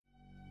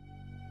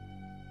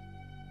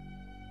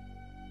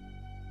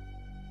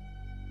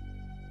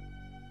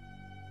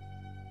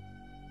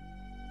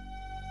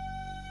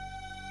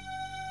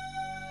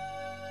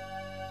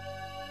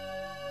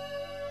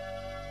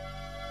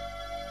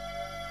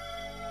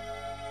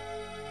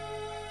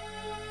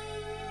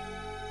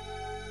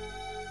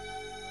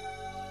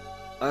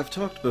I've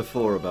talked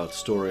before about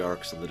story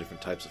arcs and the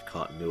different types of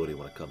continuity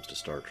when it comes to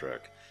Star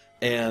Trek.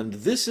 And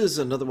this is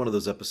another one of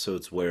those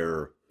episodes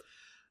where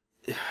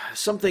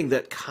something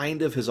that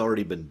kind of has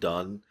already been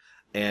done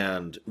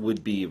and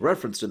would be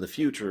referenced in the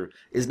future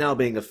is now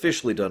being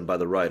officially done by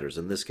the writers.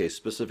 In this case,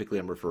 specifically,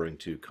 I'm referring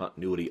to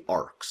continuity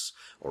arcs,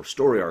 or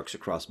story arcs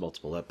across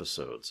multiple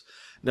episodes.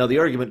 Now, the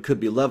argument could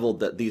be leveled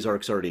that these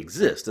arcs already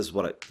exist. This is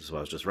what I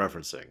was just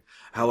referencing.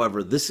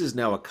 However, this is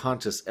now a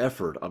conscious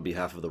effort on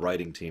behalf of the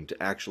writing team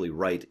to actually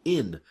write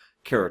in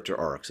character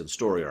arcs and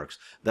story arcs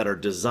that are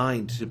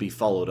designed to be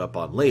followed up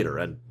on later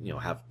and,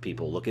 have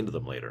people look into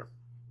them later.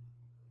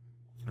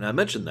 And I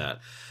mention that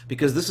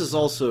because this is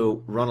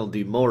also Ronald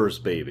D. Moore's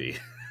baby.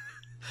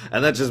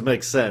 And that just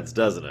makes sense,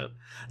 doesn't it?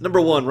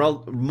 Number one,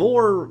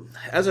 Moore,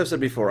 as I've said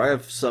before, I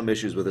have some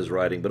issues with his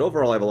writing, but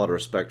overall I have a lot of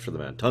respect for the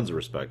man. Tons of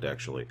respect,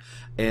 actually.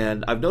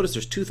 And I've noticed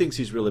there's two things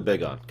he's really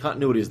big on.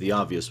 Continuity is the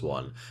obvious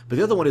one, but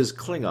the other one is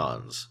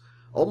Klingons.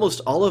 Almost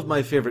all of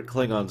my favorite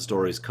Klingon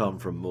stories come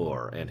from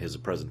Moore and his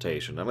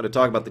presentation. I'm going to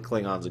talk about the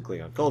Klingons and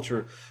Klingon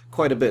culture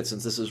quite a bit,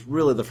 since this is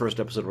really the first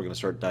episode we're going to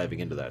start diving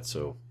into that,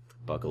 so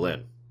buckle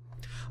in.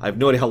 I have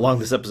no idea how long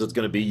this episode's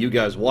going to be. You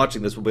guys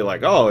watching this will be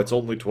like, oh, it's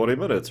only 20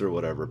 minutes or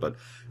whatever. But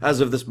as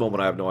of this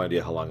moment, I have no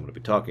idea how long I'm going to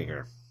be talking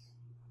here.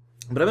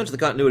 But I mentioned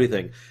the continuity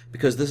thing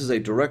because this is a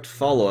direct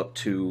follow-up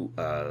to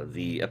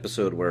the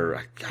episode where,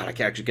 I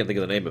actually can't think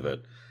of the name of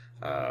it,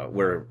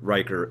 where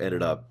Riker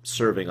ended up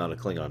serving on a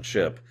Klingon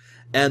ship.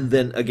 And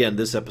then, again,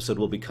 this episode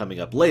will be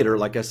coming up later,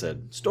 like I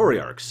said, story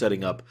arcs,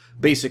 setting up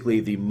basically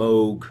the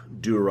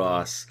Moog,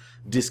 Duras,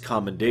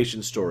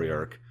 discommendation story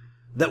arc,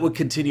 that would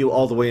continue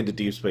all the way into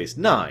Deep Space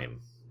Nine,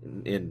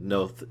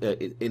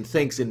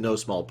 thanks in no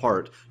small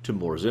part to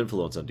Moore's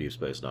influence on Deep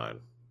Space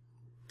Nine.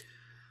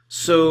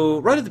 So,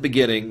 right at the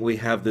beginning, we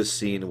have this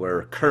scene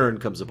where Kern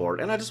comes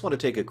aboard, and I just want to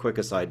take a quick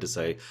aside to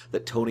say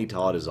that Tony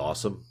Todd is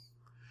awesome.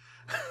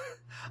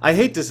 I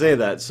hate to say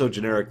that so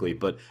generically,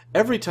 but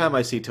every time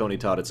I see Tony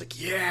Todd, it's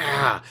like,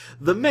 yeah,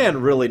 the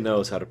man really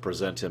knows how to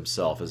present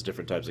himself as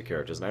different types of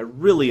characters, and I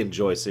really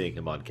enjoy seeing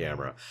him on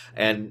camera.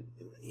 And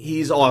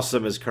he's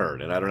awesome as Kern,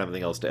 and I don't have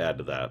anything else to add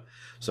to that.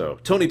 So,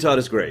 Tony Todd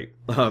is great.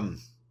 So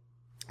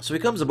he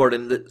comes aboard,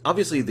 and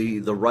obviously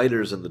the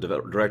writers and the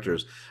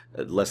directors,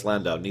 Les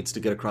Landau, needs to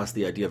get across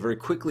the idea very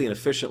quickly and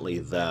efficiently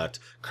that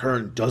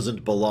Kern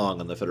doesn't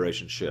belong on the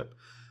Federation ship.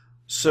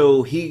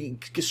 So he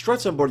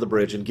struts on board the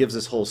bridge and gives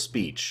this whole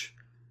speech,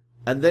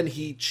 and then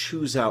he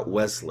chews out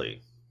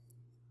Wesley.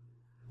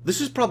 This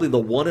is probably the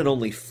one and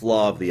only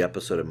flaw of the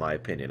episode, in my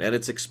opinion, and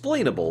it's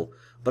explainable,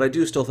 but I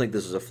do still think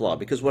this is a flaw,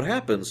 because what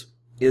happens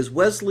is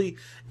Wesley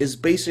is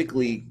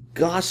basically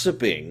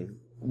gossiping,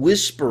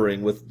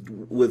 whispering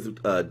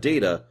with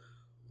Data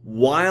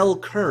while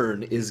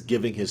Kern is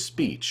giving his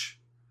speech.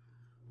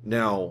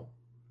 Now,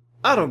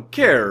 I don't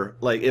care,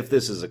 if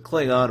this is a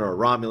Klingon or a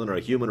Romulan or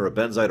a human or a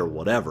Benzite or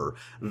whatever.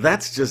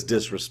 That's just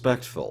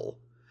disrespectful.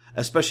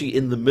 Especially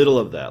in the middle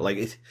of that.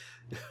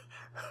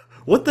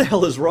 What the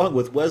hell is wrong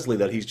with Wesley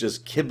that he's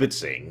just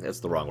kibitzing?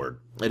 That's the wrong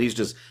word. And he's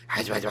just...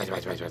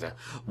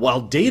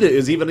 while Data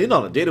is even in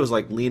on it. Data was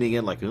leaning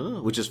in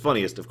which is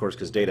funniest, of course,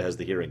 because Data has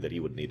the hearing that he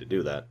would need to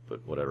do that.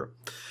 But whatever.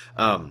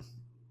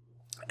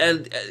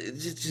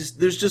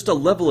 There's just a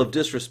level of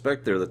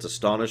disrespect there that's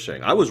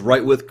astonishing. I was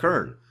right with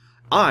Kern.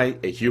 I,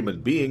 a human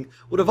being,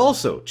 would have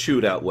also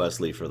chewed out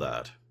Wesley for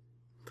that.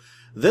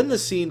 Then the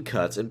scene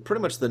cuts, and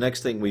pretty much the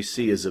next thing we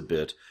see is a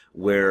bit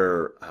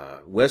where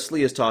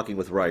Wesley is talking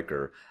with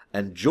Riker,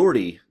 and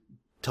Geordi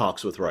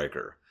talks with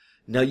Riker.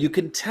 Now you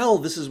can tell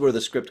this is where the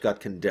script got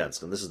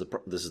condensed, and this is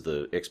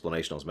the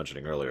explanation I was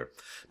mentioning earlier.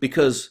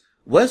 Because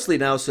Wesley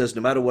now says,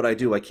 no matter what I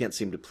do, I can't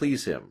seem to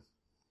please him.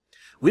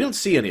 We don't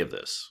see any of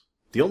this.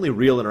 The only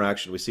real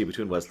interaction we see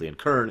between Wesley and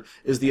Kern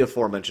is the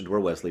aforementioned where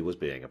Wesley was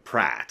being a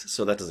prat,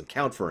 so that doesn't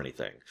count for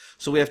anything.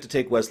 So we have to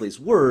take Wesley's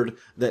word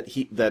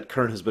that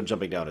Kern has been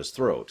jumping down his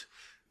throat.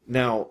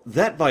 Now,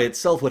 that by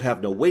itself would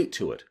have no weight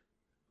to it.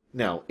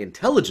 Now,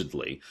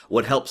 intelligently,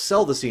 what helps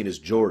sell the scene is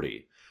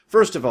Geordi.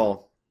 First of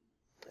all,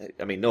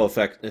 no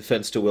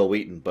offense to Will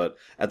Wheaton, but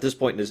at this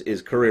point in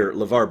his career,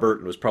 LeVar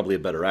Burton was probably a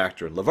better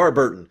actor, and LeVar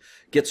Burton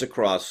gets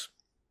across...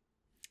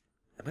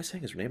 Am I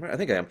saying his name right? I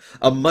think I am.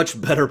 A much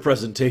better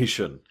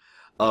presentation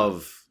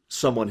of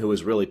someone who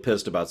is really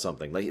pissed about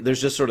something.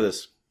 There's just sort of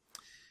this,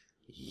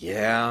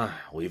 yeah,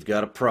 we've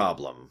got a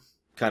problem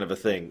kind of a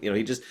thing.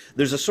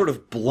 There's a sort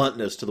of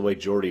bluntness to the way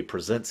Geordi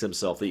presents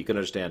himself that you can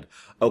understand,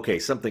 okay,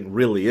 something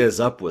really is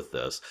up with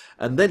this.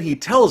 And then he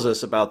tells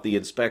us about the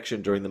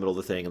inspection during the middle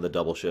of the thing and the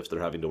double shifts they're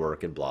having to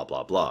work and blah,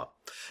 blah, blah.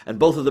 And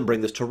both of them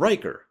bring this to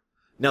Riker.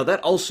 Now,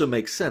 that also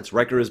makes sense.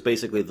 Riker is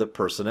basically the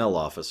personnel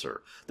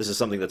officer. This is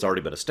something that's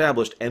already been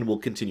established and will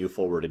continue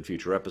forward in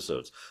future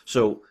episodes.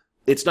 So,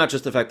 it's not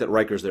just the fact that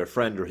Riker's their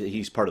friend or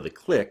he's part of the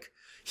clique.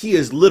 He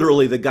is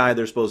literally the guy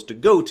they're supposed to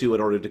go to in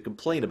order to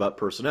complain about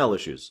personnel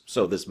issues.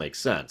 So, this makes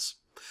sense.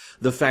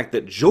 The fact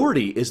that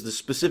Geordi is the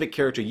specific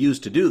character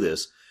used to do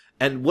this,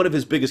 and one of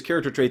his biggest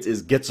character traits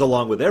is gets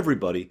along with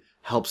everybody,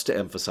 helps to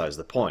emphasize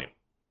the point.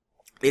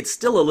 It's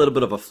still a little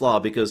bit of a flaw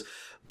because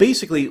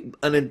Basically,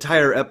 an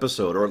entire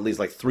episode, or at least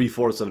like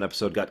three-fourths of an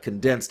episode, got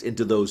condensed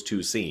into those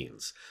two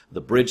scenes.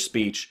 The bridge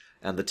speech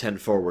and the 10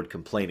 forward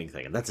complaining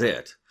thing, and that's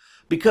it.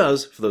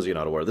 Because, for those of you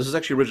not aware, this is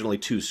actually originally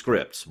two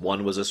scripts.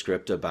 One was a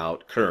script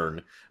about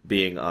Kern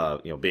being,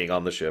 being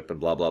on the ship and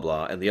blah blah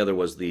blah, and the other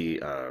was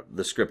the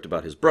script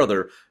about his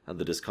brother and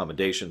the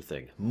discommendation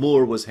thing.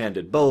 Moore was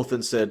handed both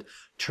and said,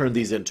 "Turn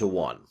these into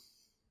one."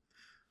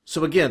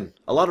 So again,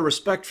 a lot of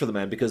respect for the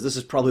man, because this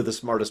is probably the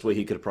smartest way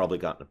he could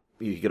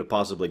have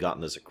possibly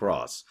gotten this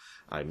across.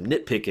 I'm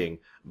nitpicking,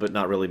 but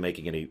not really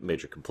making any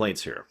major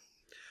complaints here.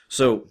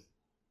 So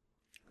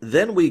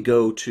then we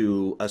go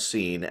to a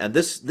scene, and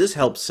this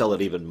helps sell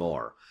it even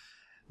more,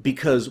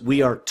 because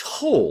we are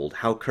told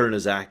how Kern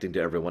is acting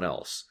to everyone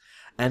else,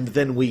 and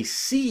then we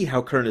see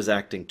how Kern is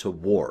acting to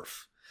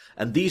Worf.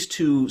 And these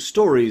two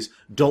stories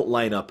don't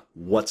line up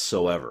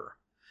whatsoever.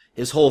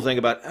 His whole thing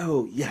about,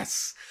 "Oh,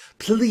 yes,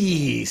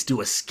 please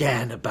do a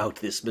scan about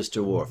this,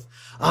 Mr. Worf.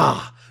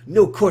 Ah,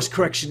 no course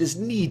correction is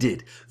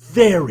needed.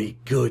 Very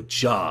good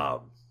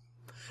job."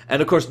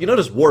 And of course, you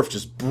notice Worf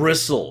just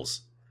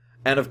bristles.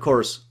 And of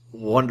course,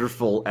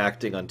 wonderful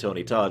acting on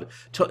Tony Todd.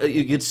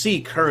 You could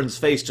see Kern's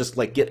face just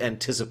like get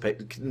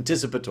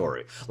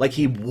anticipatory. Like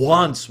he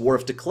wants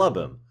Worf to club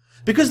him.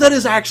 Because that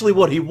is actually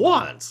what he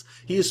wants.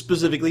 He is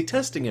specifically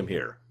testing him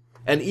here.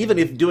 And even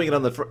if doing it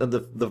on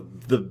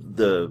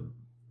the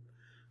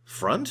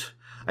front,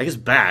 I guess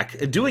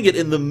back, and doing it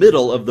in the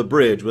middle of the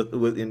bridge with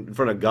in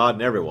front of God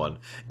and everyone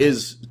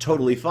is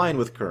totally fine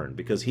with Kern,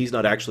 because he's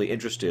not actually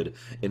interested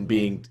in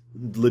being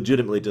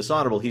legitimately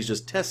dishonorable. He's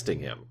just testing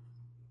him.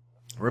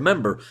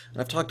 Remember,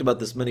 and I've talked about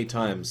this many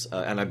times,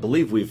 and I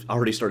believe we've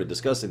already started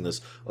discussing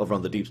this over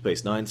on the Deep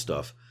Space Nine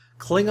stuff,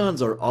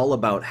 Klingons are all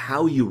about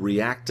how you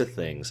react to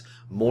things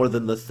more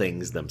than the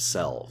things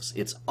themselves.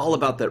 It's all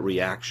about that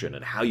reaction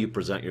and how you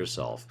present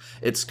yourself.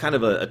 It's kind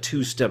of a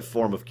two-step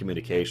form of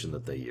communication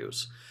that they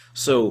use.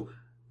 So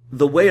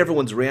the way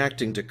everyone's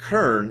reacting to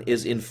Kern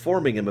is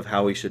informing him of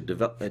how he should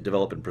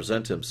develop and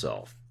present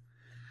himself.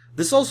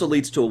 This also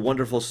leads to a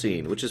wonderful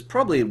scene, which is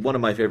probably one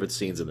of my favorite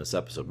scenes in this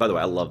episode. By the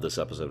way, I love this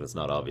episode, it's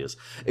not obvious.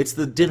 It's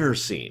the dinner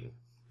scene.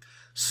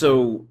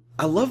 So,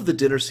 I love the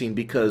dinner scene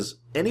because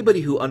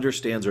anybody who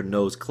understands or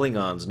knows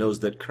Klingons knows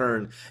that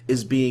Kern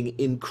is being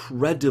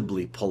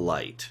incredibly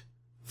polite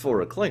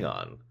for a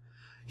Klingon.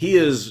 He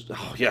is,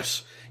 oh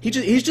yes,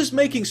 he's just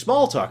making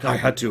small talk. "I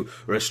had to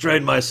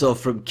restrain myself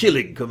from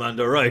killing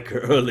Commander Riker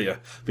earlier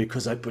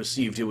because I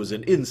perceived it was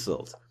an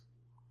insult."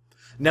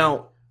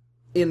 Now,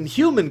 in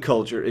human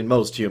culture, in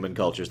most human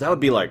cultures, that would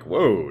be like,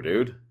 "Whoa,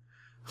 dude,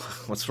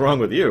 what's wrong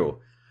with you?"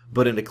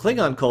 But in a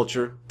Klingon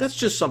culture, that's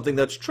just something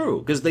that's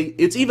true. Because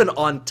it's even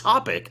on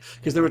topic,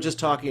 because they were just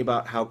talking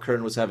about how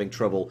Kern was having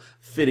trouble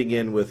fitting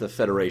in with a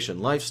Federation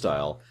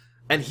lifestyle.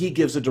 And he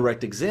gives a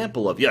direct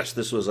example of, "Yes,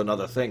 this was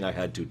another thing I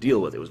had to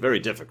deal with. It was very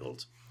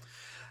difficult."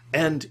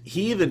 And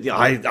he even,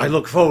 I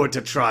look forward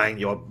to trying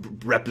your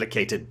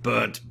replicated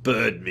burnt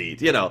bird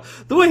meat. You know,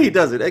 the way he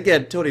does it.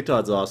 Again, Tony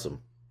Todd's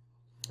awesome.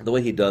 The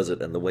way he does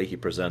it and the way he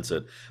presents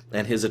it.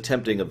 And his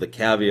attempting of the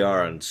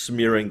caviar and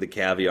smearing the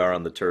caviar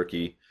on the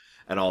turkey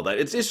and all that.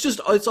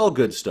 It's all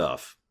good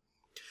stuff.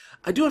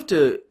 I do have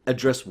to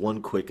address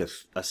one quick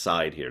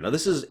aside here. Now,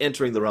 this is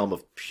entering the realm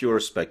of pure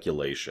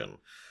speculation,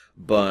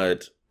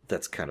 but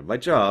that's kind of my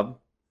job.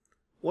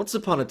 Once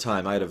upon a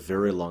time, I had a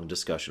very long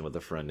discussion with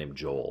a friend named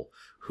Joel,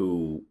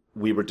 who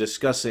we were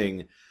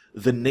discussing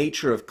the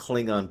nature of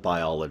Klingon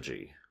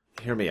biology.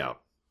 Hear me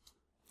out.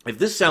 If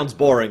this sounds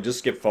boring, just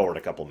skip forward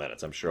a couple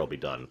minutes. I'm sure I'll be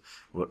done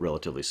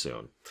relatively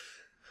soon.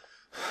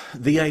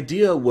 The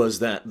idea was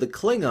that the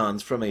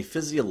Klingons, from a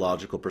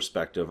physiological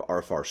perspective,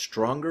 are far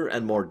stronger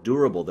and more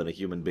durable than a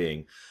human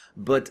being,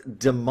 but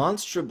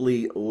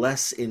demonstrably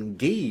less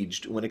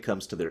engaged when it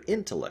comes to their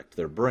intellect,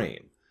 their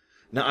brain.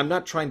 Now, I'm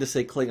not trying to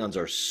say Klingons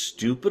are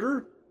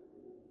stupider,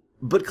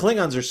 but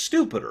Klingons are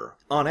stupider,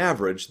 on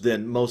average,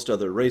 than most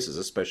other races,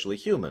 especially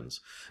humans.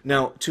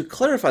 Now, to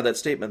clarify that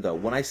statement, though,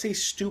 when I say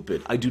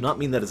stupid, I do not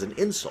mean that as an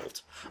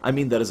insult. I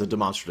mean that as a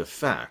demonstrative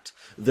fact.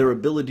 Their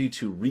ability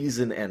to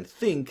reason and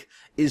think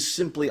is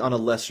simply on a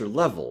lesser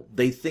level.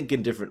 They think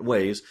in different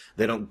ways.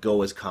 They don't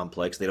go as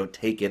complex. They don't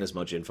take in as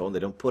much info, and they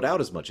don't put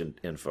out as much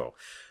info.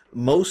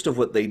 Most of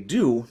what they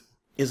do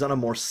is on a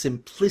more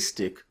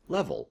simplistic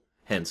level,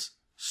 hence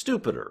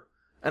stupider.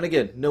 And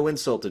again, no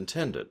insult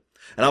intended.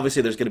 And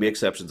obviously there's going to be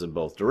exceptions in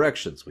both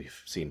directions.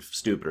 We've seen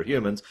stupider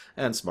humans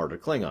and smarter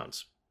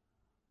Klingons.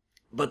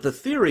 But the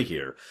theory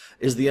here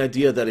is the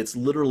idea that it's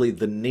literally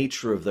the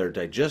nature of their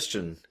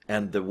digestion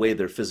and the way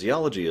their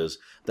physiology is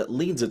that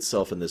leans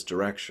itself in this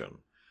direction.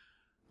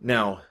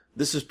 Now,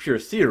 this is pure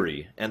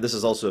theory, and this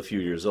is also a few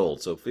years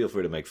old, so feel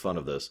free to make fun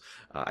of this.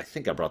 I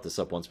think I brought this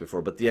up once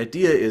before, but the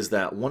idea is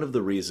that one of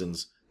the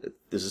reasons...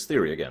 This is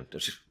theory again.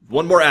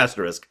 One more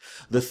asterisk.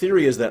 The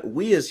theory is that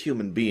we as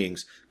human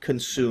beings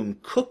consume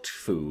cooked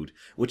food,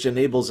 which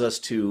enables us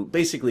to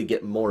basically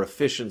get more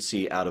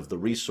efficiency out of the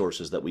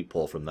resources that we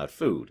pull from that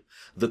food.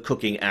 The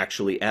cooking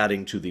actually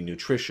adding to the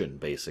nutrition,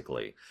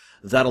 basically.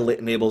 That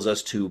enables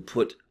us to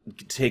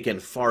take in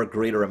far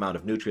greater amount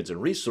of nutrients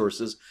and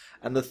resources,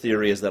 and the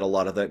theory is that a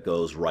lot of that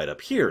goes right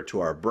up here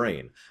to our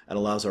brain, and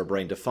allows our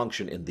brain to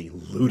function in the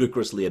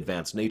ludicrously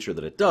advanced nature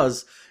that it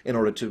does in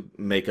order to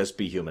make us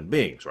be human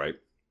beings, right?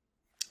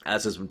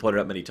 As has been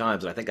pointed out many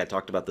times, and I think I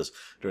talked about this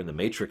during the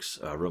Matrix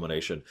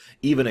rumination,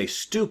 even a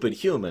stupid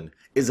human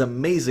is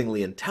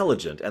amazingly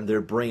intelligent, and their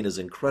brain is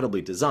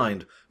incredibly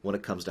designed when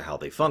it comes to how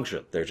they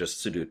function. They're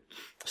just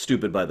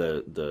stupid by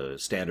the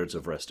standards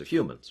of rest of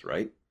humans,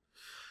 right?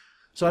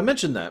 So I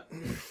mentioned that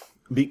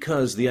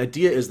because the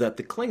idea is that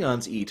the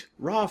Klingons eat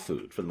raw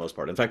food for the most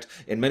part. In fact,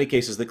 in many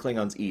cases, the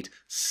Klingons eat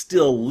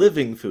still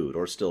living food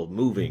or still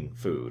moving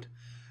food.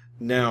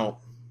 Now,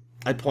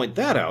 I point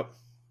that out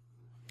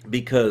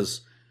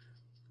because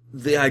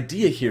the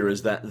idea here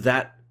is that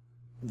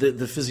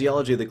the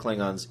physiology of the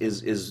Klingons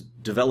is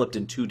developed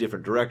in two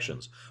different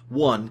directions.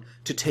 One,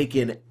 to take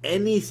in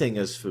anything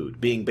as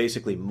food, being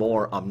basically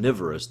more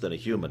omnivorous than a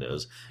human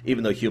is.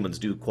 Even though humans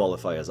do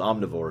qualify as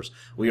omnivores,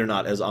 we are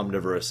not as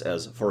omnivorous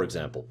as, for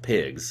example,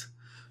 pigs.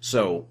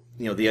 So,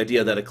 the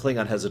idea that a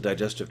Klingon has a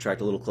digestive tract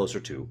a little closer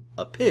to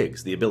a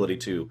pig's, the ability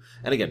to,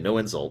 and again, no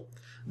insult,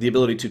 the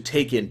ability to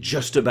take in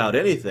just about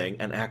anything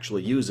and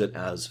actually use it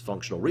as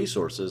functional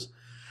resources.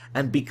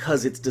 And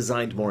because it's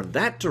designed more in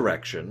that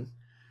direction,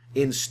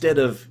 instead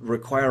of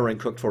requiring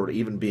cooked food or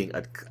even being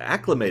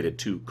acclimated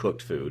to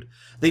cooked food,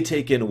 they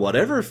take in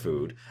whatever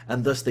food,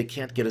 and thus they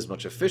can't get as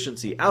much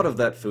efficiency out of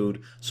that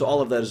food, so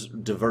all of that is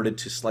diverted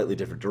to slightly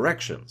different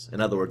directions.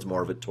 In other words,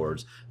 more of it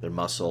towards their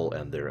muscle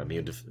and their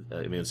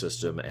immune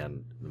system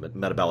and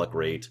metabolic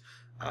rate,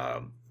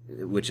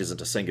 which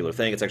isn't a singular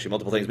thing, it's actually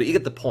multiple things, but you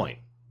get the point.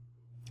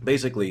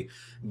 Basically,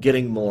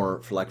 getting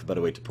more, for lack of a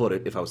better way to put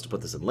it, if I was to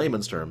put this in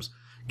layman's terms,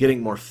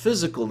 getting more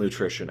physical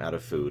nutrition out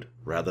of food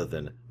rather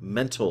than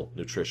mental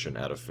nutrition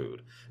out of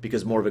food,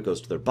 because more of it goes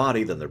to their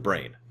body than their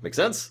brain. Make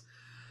sense?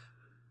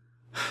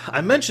 I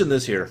mention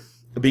this here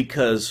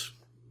because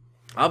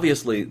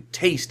obviously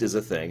taste is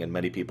a thing, and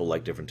many people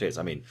like different tastes.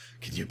 I mean,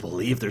 can you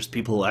believe there's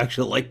people who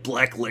actually like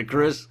black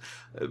licorice?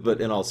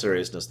 But in all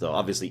seriousness, though,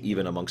 obviously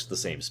even amongst the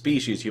same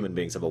species, human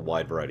beings have a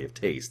wide variety of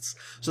tastes.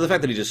 So the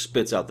fact that he just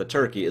spits out the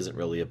turkey isn't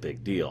really a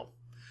big deal.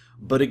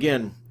 But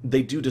again,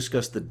 they do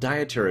discuss the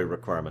dietary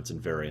requirements and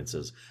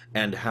variances,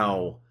 and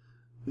how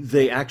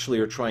they actually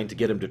are trying to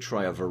get him to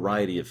try a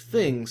variety of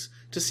things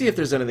to see if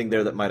there's anything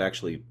there that might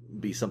actually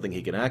be something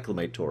he can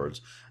acclimate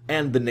towards,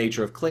 and the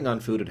nature of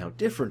Klingon food and how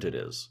different it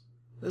is.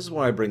 This is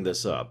why I bring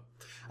this up.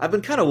 I've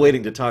been kind of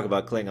waiting to talk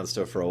about Klingon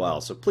stuff for a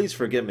while, so please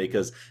forgive me,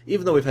 because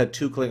even though we've had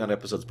 2 Klingon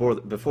episodes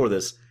before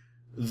this,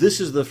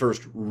 this is the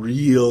first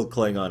real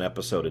Klingon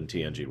episode in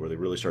TNG where they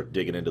really start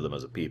digging into them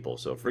as a people,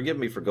 so forgive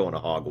me for going a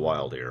hog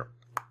wild here.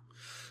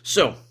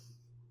 So,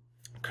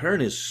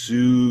 Kurn is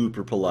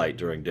super polite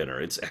during dinner.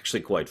 It's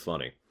actually quite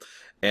funny.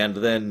 And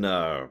then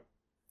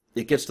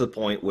it gets to the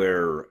point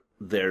where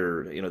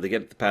they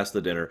get past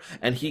the dinner,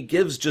 and he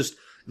gives just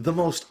the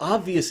most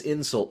obvious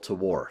insult to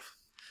Worf.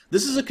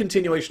 This is a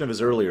continuation of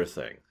his earlier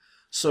thing.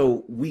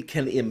 So we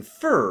can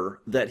infer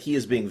that he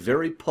is being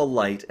very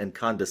polite and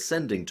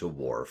condescending to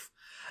Worf,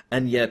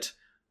 and yet,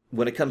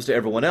 when it comes to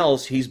everyone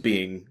else, he's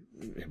being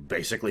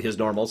basically his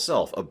normal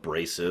self,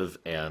 abrasive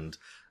and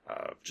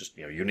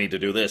you need to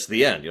do this,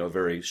 the end,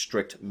 very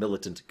strict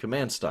militant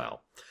command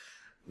style.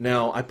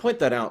 Now, I point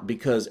that out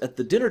because at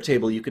the dinner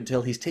table, you can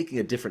tell he's taking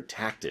a different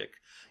tactic.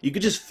 You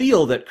could just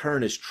feel that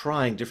Kurn is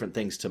trying different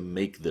things to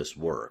make this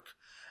work.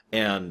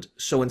 And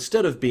so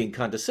instead of being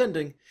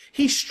condescending,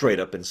 he straight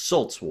up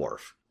insults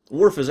Worf.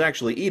 Worf is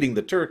actually eating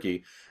the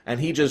turkey, and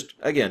he just,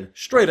 again,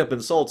 straight up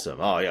insults him.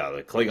 Oh yeah,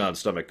 the Klingon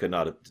stomach could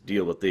not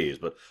deal with these,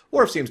 but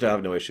Worf seems to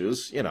have no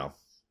issues,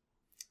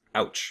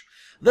 Ouch.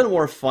 Then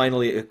Worf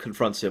finally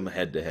confronts him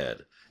head to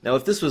head. Now,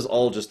 if this was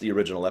all just the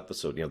original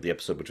episode, the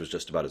episode which was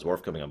just about his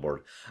Worf coming on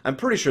board, I'm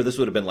pretty sure this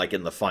would have been like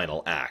in the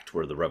final act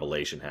where the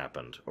revelation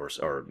happened, or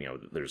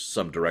there's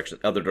some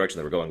other direction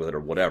they were going with it, or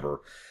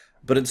whatever.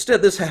 But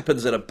instead, this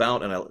happens at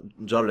about, and I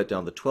jotted it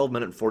down, the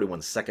 12-minute and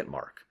 41-second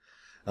mark.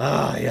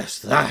 Ah, yes,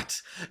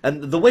 that!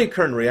 And the way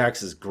Kurn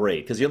reacts is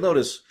great, because you'll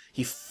notice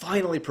he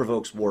finally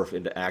provokes Worf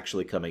into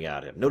actually coming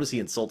at him. Notice he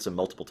insults him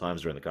multiple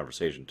times during the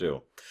conversation,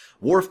 too.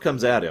 Worf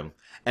comes at him,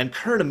 and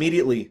Kurn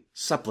immediately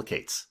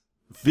supplicates.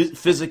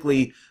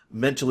 Physically,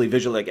 mentally,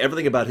 visually,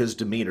 everything about his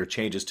demeanor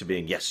changes to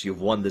being, yes,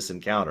 you've won this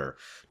encounter,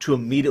 to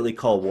immediately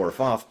call Worf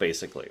off,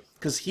 basically,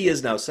 because he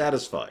is now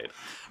satisfied.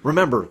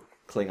 Remember,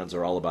 Klingons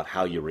are all about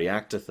how you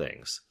react to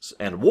things.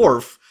 And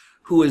Worf,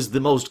 who is the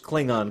most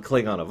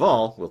Klingon of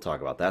all, we'll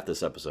talk about that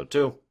this episode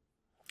too,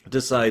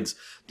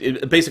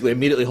 basically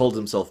immediately holds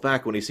himself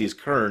back when he sees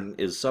Kurn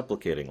is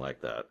supplicating like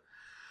that.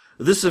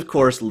 This, of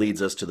course,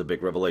 leads us to the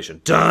big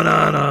revelation.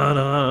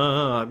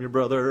 Da-na-na-na, I'm your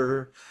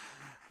brother.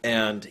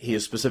 And he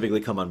has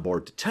specifically come on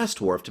board to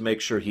test Worf to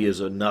make sure he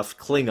is enough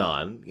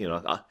Klingon,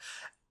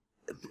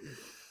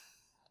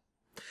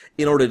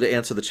 in order to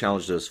answer the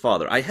challenge to his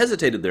father. I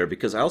hesitated there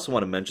because I also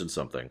want to mention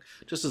something,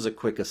 just as a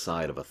quick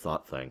aside of a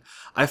thought thing.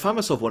 I find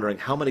myself wondering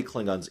how many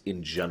Klingons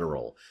in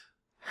general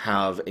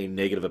have a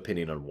negative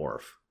opinion on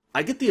Worf.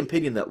 I get the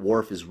opinion that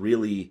Worf is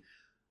really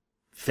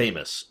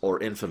famous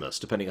or infamous,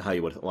 depending on how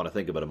you would want to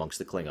think of it amongst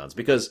the Klingons,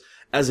 because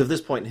as of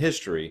this point in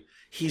history,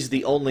 he's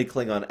the only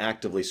Klingon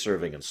actively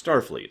serving in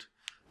Starfleet.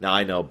 Now,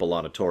 I know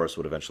B'Elanna Torres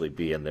would eventually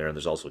be in there, and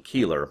there's also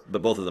Keeler,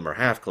 but both of them are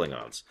half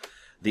Klingons.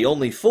 The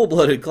only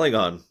full-blooded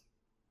Klingon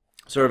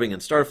serving in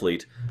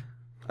Starfleet,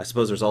 I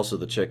suppose there's also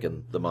the chick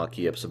in the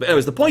Maquis episode. But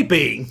anyways, the point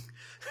being,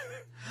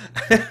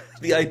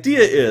 the idea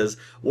is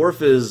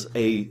Worf is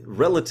a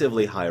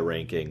relatively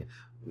high-ranking,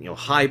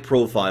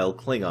 high-profile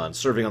Klingon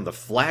serving on the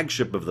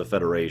flagship of the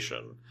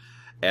Federation.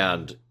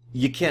 And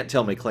you can't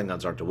tell me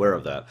Klingons aren't aware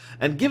of that.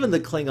 And given the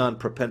Klingon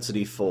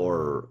propensity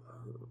for...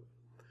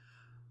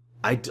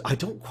 I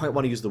don't quite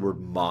want to use the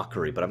word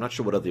mockery, but I'm not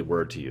sure what other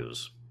word to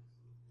use.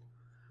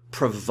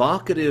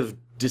 Provocative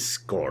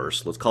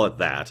discourse, let's call it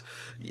that.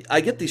 I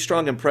get the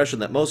strong impression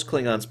that most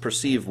Klingons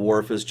perceive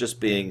Worf as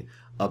just being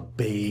a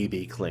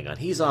baby Klingon.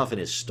 He's off in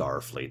his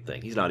Starfleet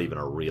thing. He's not even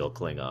a real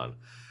Klingon.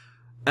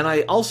 And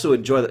I also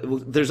enjoy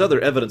that. There's other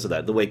evidence of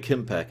that. The way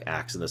Kimpek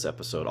acts in this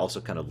episode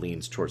also kind of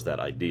leans towards that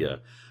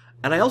idea.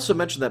 And I also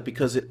mention that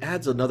because it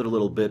adds another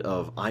little bit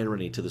of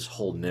irony to this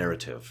whole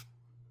narrative.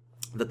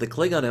 That the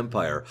Klingon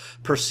Empire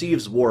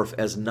perceives Worf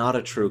as not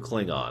a true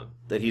Klingon.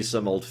 That he's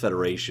some old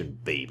Federation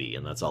baby,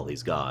 and that's all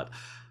he's got.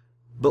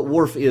 But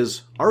Worf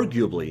is,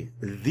 arguably,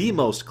 the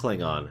most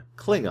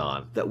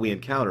Klingon that we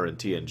encounter in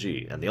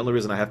TNG. And the only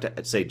reason I have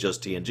to say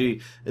just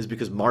TNG is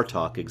because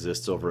Martok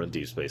exists over in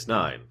Deep Space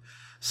Nine.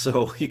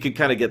 So you can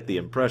kind of get the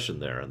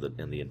impression there and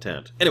the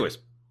intent. Anyways.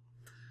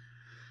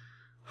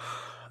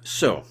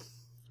 So,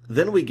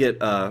 then we get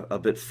a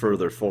bit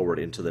further forward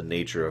into the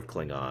nature of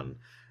Klingon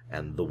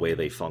and the way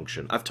they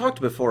function. I've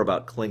talked before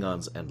about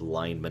Klingons and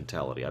line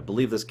mentality. I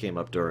believe this came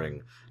up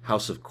during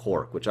House of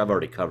Quark, which I've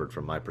already covered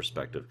from my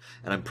perspective,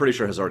 and I'm pretty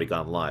sure has already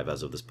gone live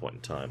as of this point in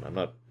time. I'm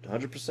not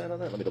 100% on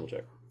that. Let me double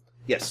check.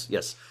 Yes.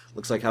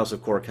 Looks like House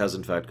of Quark has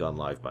in fact gone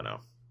live by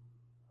now.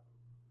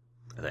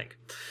 I think.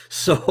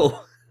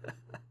 So,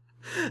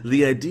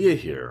 the idea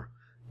here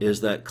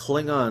is that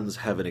Klingons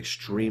have an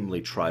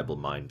extremely tribal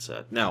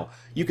mindset. Now,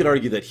 you could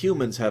argue that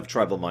humans have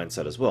tribal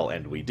mindset as well,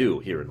 and we do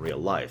here in real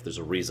life. There's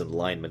a reason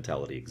line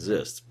mentality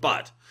exists.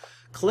 But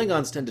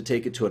Klingons tend to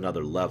take it to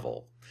another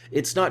level.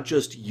 It's not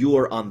just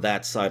you're on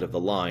that side of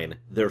the line,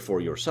 therefore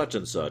you're such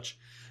and such.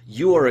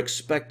 You are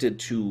expected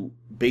to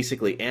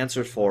basically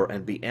answer for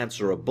and be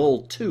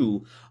answerable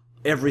to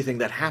everything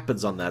that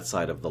happens on that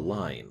side of the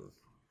line.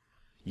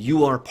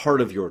 You are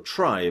part of your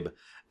tribe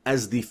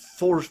as the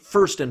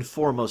first and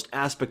foremost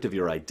aspect of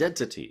your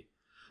identity.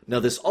 Now,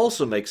 this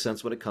also makes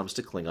sense when it comes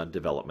to Klingon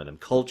development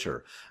and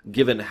culture,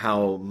 given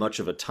how much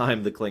of a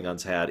time the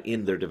Klingons had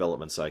in their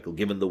development cycle,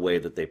 given the way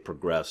that they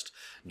progressed,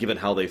 given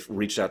how they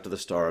reached out to the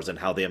stars, and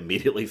how they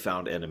immediately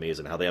found enemies,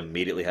 and how they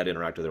immediately had to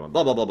interact with everyone,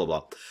 blah, blah, blah, blah,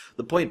 blah.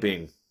 The point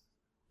being,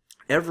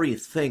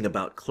 everything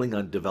about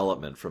Klingon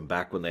development from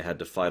back when they had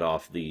to fight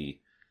off the...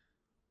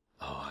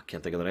 Oh, I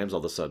can't think of the names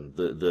all of a sudden.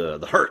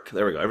 The Herc.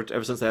 There we go.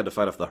 Ever since they had to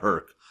fight off the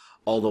Herc,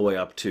 all the way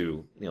up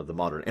to the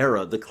modern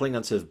era, the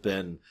Klingons have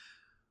been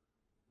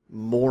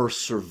more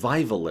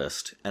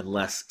survivalist and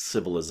less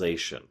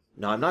civilization.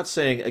 Now, I'm not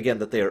saying, again,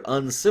 that they are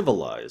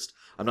uncivilized.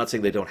 I'm not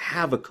saying they don't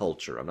have a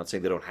culture. I'm not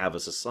saying they don't have a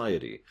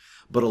society.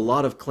 But a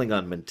lot of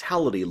Klingon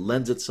mentality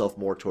lends itself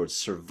more towards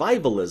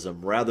survivalism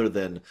rather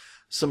than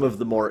some of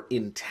the more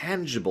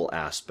intangible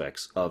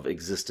aspects of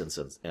existence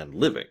and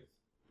living.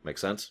 Make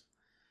sense?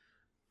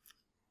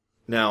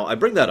 Now, I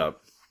bring that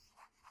up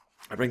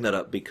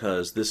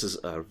because this is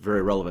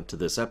very relevant to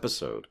this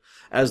episode.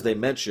 As they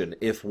mention,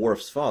 if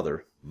Worf's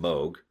father,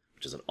 Moog,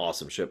 which is an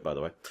awesome ship, by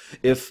the way,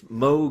 if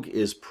Moog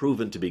is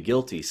proven to be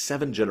guilty,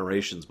 7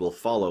 generations will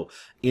follow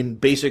in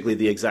basically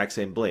the exact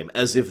same blame,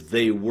 as if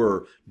they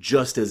were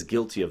just as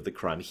guilty of the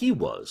crime he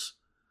was.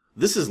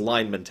 This is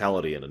line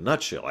mentality in a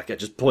nutshell. I can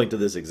just point to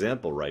this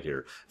example right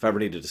here if I ever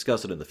need to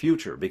discuss it in the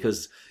future,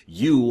 because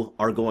you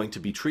are going to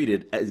be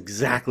treated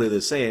exactly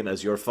the same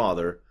as your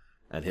father,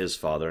 and his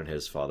father, and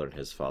his father, and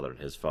his father, and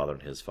his father,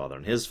 and his father,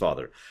 and his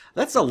father.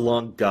 That's a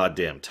long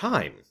goddamn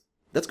time.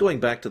 That's going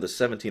back to the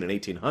 17 and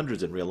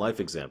 1800s in real-life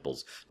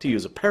examples, to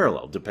use a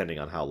parallel, depending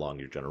on how long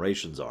your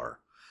generations are.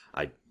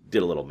 I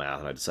did a little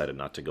math, and I decided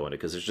not to go into it,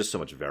 because there's just so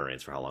much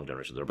variance for how long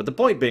generations are. But the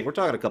point being, we're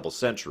talking a couple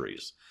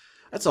centuries.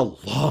 That's a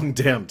long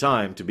damn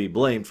time to be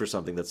blamed for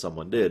something that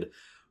someone did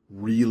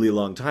really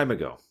long time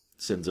ago.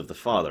 Sins of the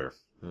father.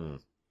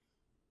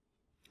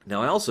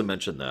 Now, I also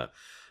mentioned that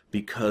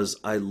because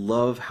I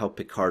love how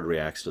Picard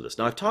reacts to this.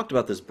 Now, I've talked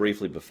about this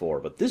briefly before,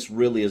 but this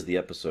really is the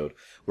episode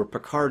where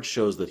Picard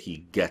shows that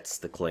he gets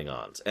the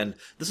Klingons. And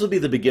this will be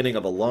the beginning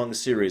of a long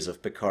series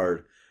of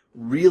Picard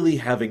really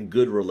having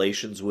good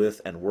relations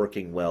with and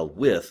working well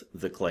with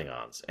the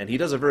Klingons. And he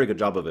does a very good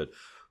job of it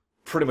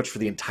pretty much for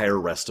the entire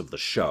rest of the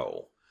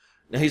show.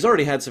 Now, he's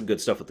already had some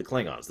good stuff with the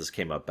Klingons. This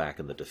came up back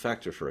in The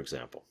Defector, for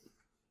example.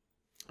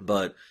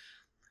 But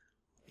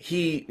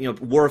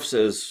Worf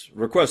says,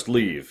 request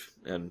leave.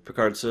 And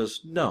Picard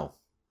says, no.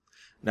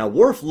 Now,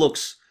 Worf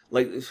looks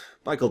Like,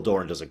 Michael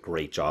Dorn does a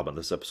great job on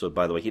this episode,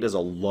 by the way. He does a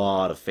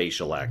lot of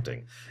facial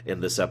acting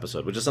in this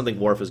episode, which is something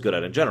Worf is good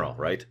at in general,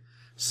 right?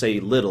 Say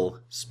little,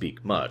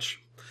 speak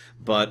much.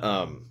 But,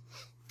 I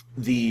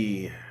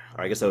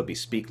guess that would be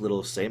speak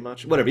little, say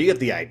much? Whatever, you get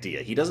the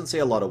idea. He doesn't say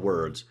a lot of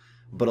words,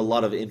 but a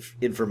lot of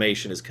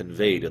information is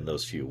conveyed in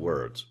those few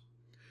words.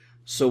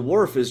 So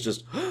Worf is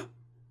just,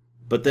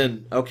 but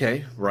then,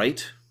 okay,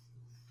 right.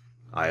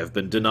 I have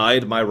been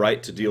denied my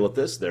right to deal with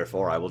this,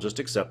 therefore I will just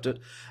accept it.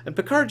 And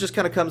Picard just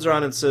kind of comes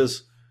around and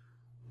says,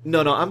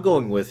 no, I'm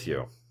going with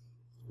you.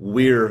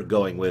 We're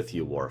going with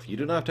you, Worf. You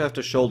do not have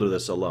to shoulder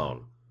this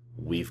alone.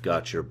 We've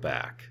got your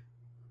back.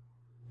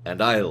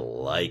 And I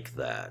like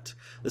that.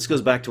 This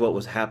goes back to what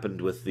was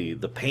happened with the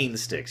pain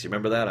sticks. You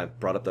remember that? I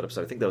brought up that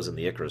episode. I think that was in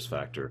the Icarus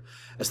Factor.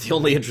 That's the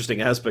only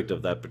interesting aspect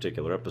of that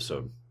particular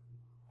episode.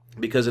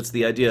 Because it's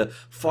the idea,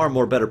 far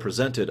more better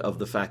presented, of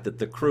the fact that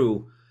the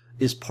crew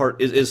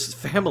is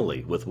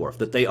family with Worf,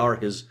 that they are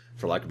his,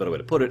 for lack of a better way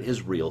to put it,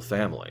 his real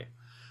family.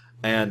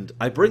 And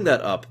I bring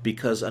that up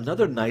because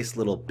another nice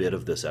little bit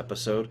of this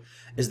episode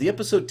is the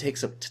episode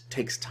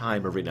takes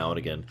time every now and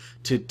again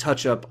to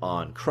touch up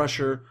on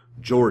Crusher,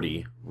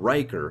 Geordi,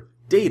 Riker,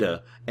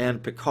 Data,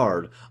 and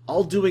Picard,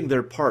 all doing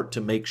their part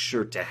to make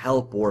sure to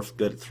help Worf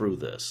get through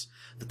this.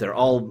 That they're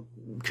all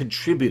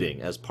contributing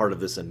as part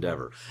of this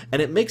endeavor.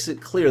 And it makes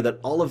it clear that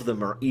all of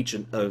them are each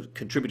a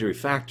contributory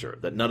factor,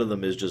 that none of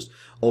them is just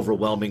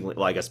overwhelmingly,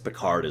 well, I guess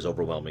Picard is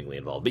overwhelmingly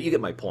involved, but you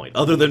get my point.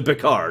 Other than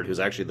Picard,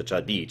 who's actually the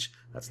Chadich,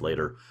 that's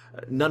later,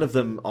 none of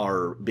them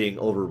are being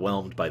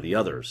overwhelmed by the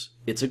others.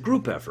 It's a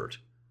group effort,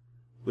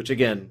 which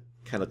again,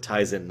 kind of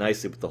ties in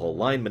nicely with the whole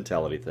line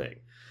mentality thing.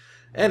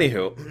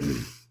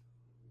 Anywho,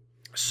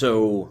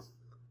 so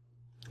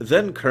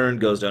then Kurn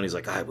goes down, he's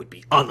like, I would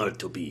be honored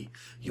to be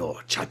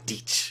your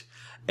Chadich.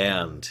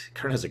 And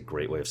Kurn has a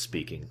great way of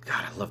speaking.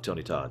 God, I love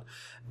Tony Todd.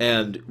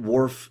 And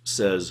Worf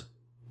says,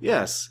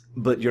 yes,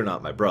 but you're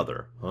not my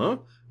brother. Huh?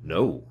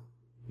 No,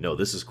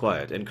 this is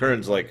quiet. And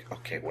Kurn's like,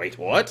 okay, wait,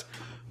 what?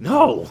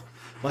 No,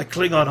 my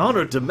Klingon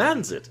honor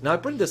demands it. Now, I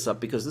bring this up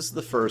because this is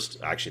the first,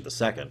 actually the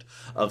second,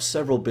 of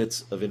several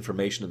bits of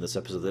information in this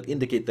episode that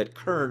indicate that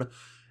Kurn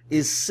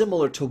is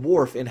similar to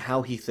Worf in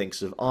how he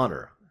thinks of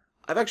honor.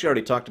 I've actually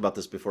already talked about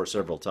this before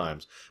several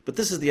times, but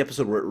this is the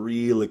episode where it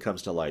really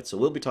comes to light. So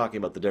we'll be talking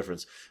about the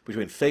difference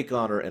between fake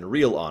honor and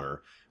real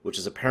honor, which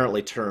is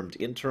apparently termed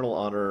external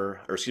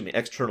honor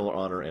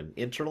and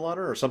internal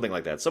honor, or something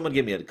like that. Someone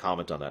gave me a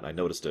comment on that, and I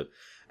noticed it.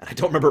 And I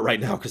don't remember it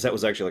right now, because that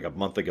was actually like a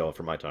month ago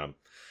for my time.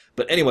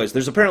 But anyways,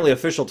 there's apparently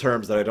official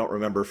terms that I don't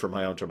remember from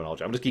my own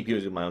terminology. I'm just keep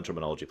using my own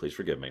terminology, please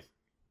forgive me.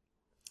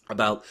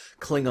 About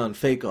Klingon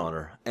fake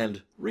honor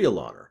and real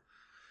honor.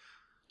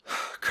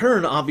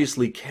 Kurn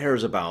obviously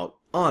cares about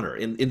honor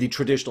in the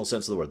traditional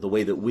sense of the word, the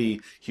way that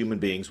we human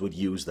beings would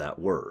use that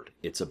word.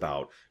 It's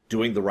about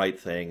doing the right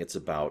thing. It's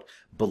about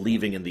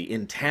believing in the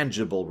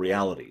intangible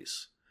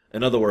realities.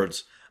 In other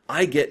words,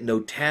 I get no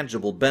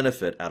tangible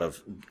benefit out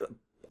of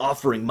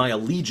offering my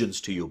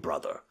allegiance to you,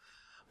 brother.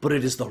 But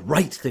it is the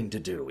right thing to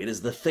do. It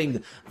is the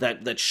thing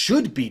that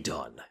should be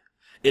done.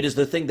 It is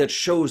the thing that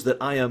shows that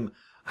I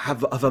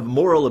have a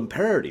moral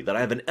imperative, that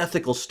I have an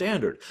ethical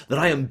standard, that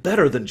I am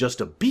better than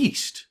just a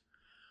beast,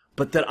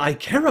 but that I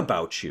care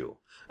about you,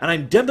 and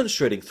I'm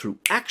demonstrating through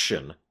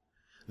action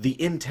the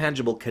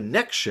intangible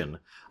connection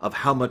of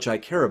how much I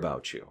care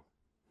about you.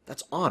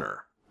 That's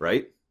honor,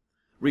 right?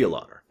 Real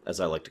honor,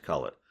 as I like to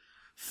call it.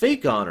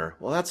 Fake honor,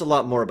 well, that's a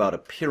lot more about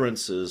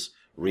appearances,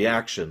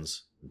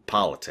 reactions, and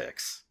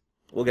politics.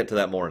 We'll get to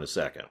that more in a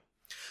second.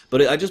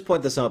 But I just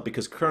point this out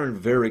because Kurn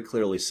very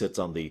clearly sits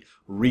on the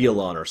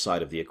real honor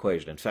side of the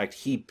equation. In fact,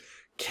 he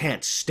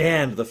can't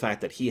stand the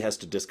fact that he has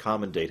to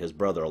discommendate his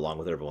brother along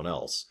with everyone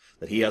else,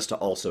 that he has to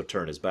also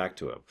turn his back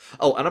to him.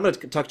 Oh, and I'm going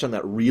to touch on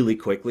that really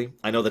quickly.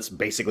 I know that's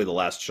basically the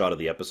last shot of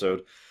the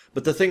episode,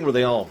 but the thing where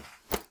they all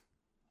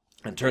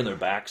turn their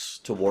backs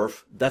to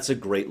Worf, that's a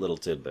great little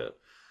tidbit.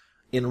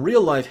 In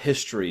real-life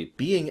history,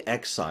 being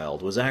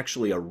exiled was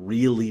actually a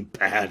really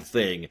bad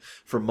thing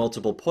for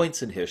multiple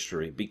points in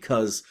history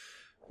because,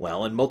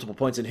 well, in multiple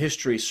points in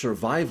history,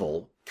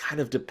 survival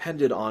kind of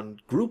depended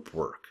on group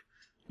work.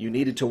 You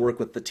needed to work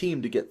with the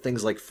team to get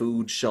things like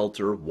food,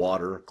 shelter,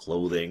 water,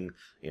 clothing,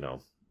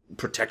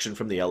 protection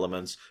from the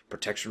elements,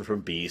 protection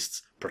from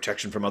beasts,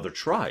 protection from other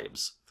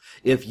tribes.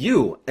 If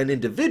you, an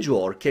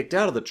individual, are kicked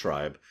out of the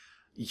tribe,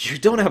 you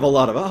don't have a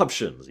lot of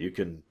options. You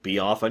can be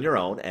off on your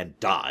own and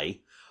die,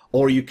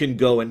 or you can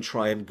go and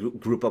try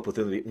and group up with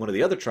one of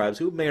the other tribes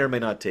who may or may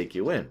not take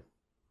you in.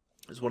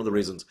 It's one of the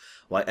reasons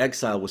why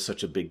exile was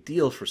such a big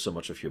deal for so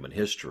much of human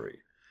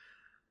history.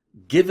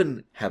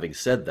 Given, having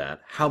said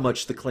that, how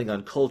much the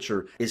Klingon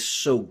culture is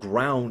so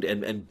ground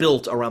and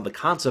built around the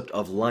concept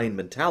of line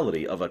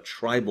mentality, of a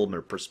tribal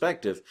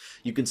perspective,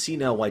 you can see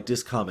now why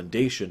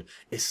discommendation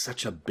is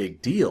such a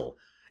big deal.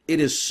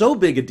 It is so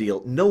big a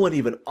deal, no one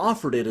even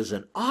offered it as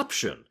an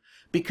option,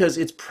 because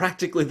it's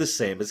practically the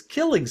same as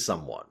killing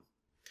someone.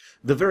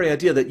 The very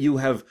idea that you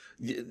have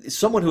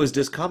someone who is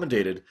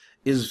discommendated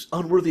is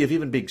unworthy of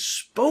even being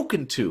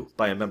spoken to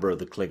by a member of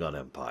the Klingon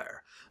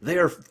Empire. They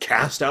are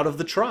cast out of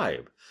the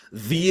tribe.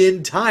 The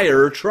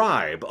entire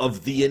tribe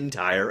of the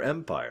entire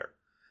empire.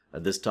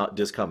 And this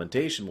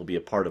discommentation will be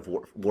a part of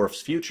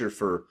Worf's future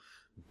for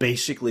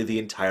basically the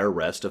entire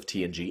rest of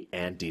TNG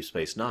and Deep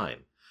Space Nine.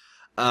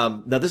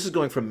 Now, this is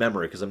going from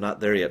memory because I'm not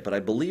there yet, but I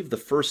believe the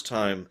first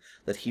time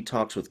that he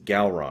talks with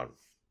Gowron,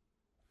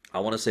 I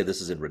want to say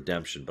this is in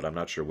Redemption, but I'm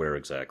not sure where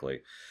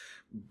exactly.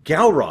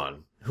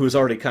 Gowron, who is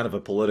already kind of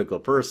a political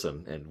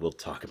person, and we'll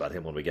talk about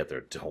him when we get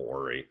there, don't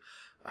worry,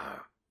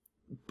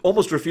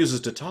 almost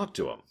refuses to talk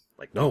to him.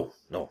 Like, no,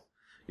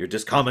 you're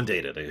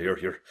discommendated.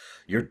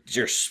 You're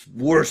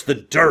worse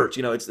than dirt.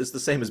 You know, it's the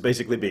same as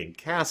basically being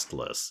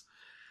casteless.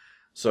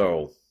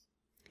 So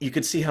you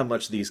can see how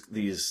much these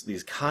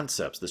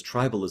concepts, this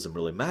tribalism,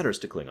 really matters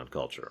to Klingon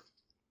culture.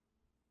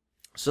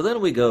 So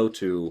then we go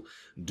to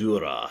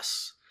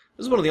Duras.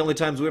 This is one of the only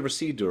times we ever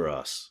see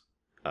Duras.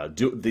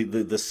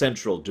 The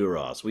central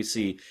Duras. We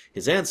see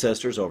his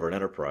ancestors over in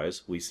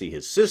Enterprise. We see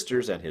his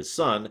sisters and his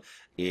son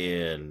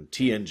in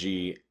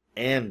TNG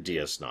and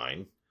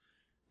DS9.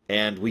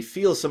 And we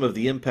feel some of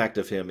the impact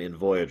of him in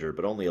Voyager,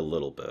 but only a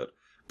little bit.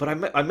 But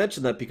I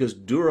mention that because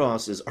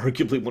Duras is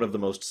arguably one of the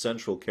most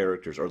central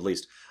characters, or at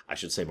least, I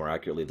should say more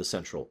accurately, the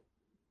central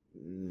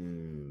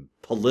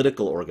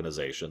political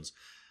organizations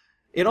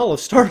in all of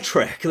Star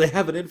Trek. They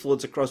have an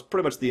influence across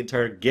pretty much the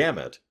entire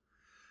gamut.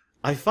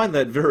 I find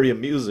that very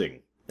amusing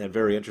and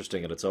very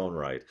interesting in its own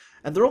right.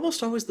 And they're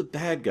almost always the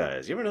bad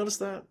guys. You ever notice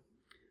that?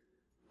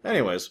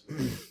 Anyways,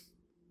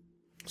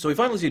 so we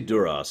finally see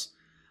Duras.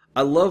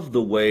 I love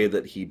the way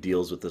that he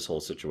deals with this whole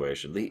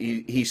situation.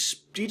 He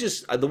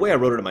just, the way I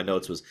wrote it in my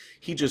notes was,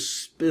 he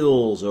just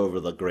spills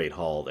over the Great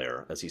Hall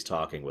there as he's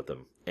talking with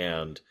them.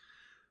 And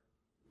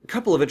a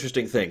couple of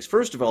interesting things.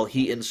 First of all,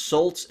 he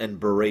insults and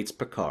berates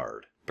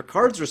Picard.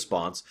 Picard's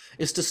response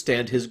is to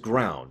stand his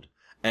ground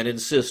and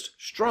insist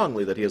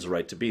strongly that he has a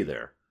right to be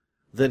there.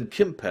 Then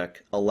Kimpek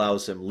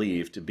allows him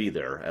leave to be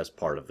there as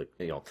part of the,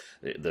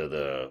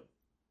 the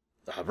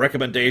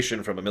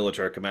recommendation from a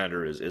military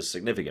commander is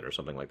significant or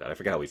something like that. I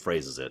forget how he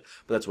phrases it,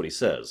 but that's what he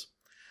says.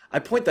 I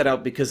point that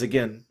out because,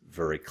 again,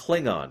 very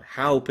Klingon.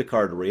 How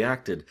Picard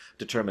reacted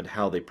determined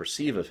how they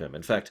perceive of him.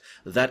 In fact,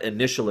 that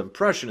initial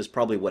impression is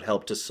probably what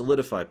helped to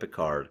solidify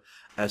Picard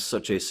as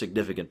such a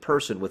significant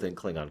person within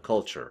Klingon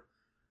culture.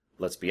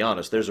 Let's be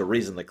honest, there's a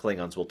reason the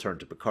Klingons will turn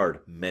to Picard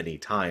many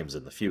times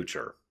in the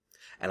future.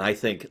 And I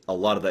think a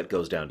lot of that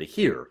goes down to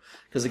here.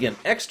 Because, again,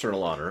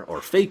 external honor,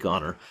 or fake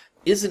honor,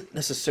 isn't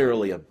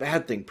necessarily a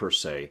bad thing per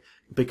se,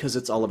 because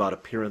it's all about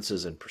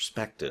appearances and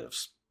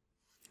perspectives.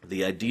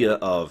 The idea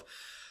of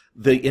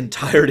the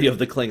entirety of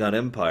the Klingon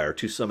Empire,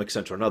 to some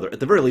extent or another, at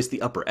the very least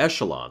the upper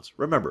echelons.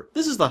 Remember,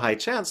 this is the High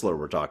Chancellor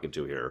we're talking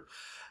to here,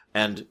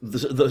 and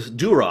the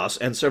Duras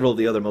and several of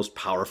the other most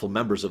powerful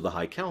members of the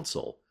High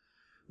Council.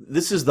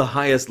 This is the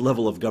highest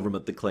level of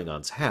government the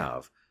Klingons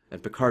have,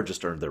 and Picard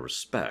just earned their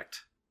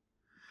respect.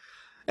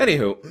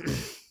 Anywho,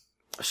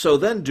 so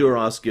then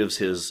Duras gives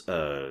his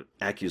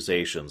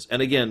accusations,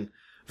 and again,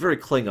 very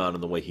Klingon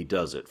in the way he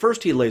does it.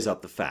 First he lays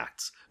out the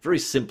facts, very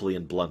simply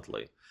and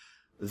bluntly.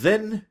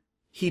 Then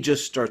he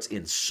just starts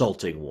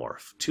insulting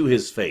Worf to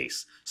his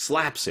face,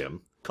 slaps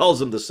him,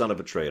 calls him the son of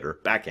a traitor,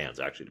 backhands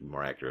actually to be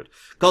more accurate,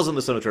 calls him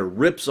the son of a traitor,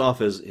 rips off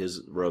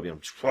his robe,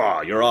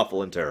 you're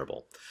awful and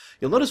terrible.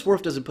 You'll notice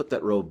Worf doesn't put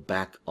that robe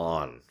back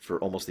on for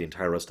almost the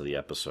entire rest of the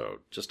episode.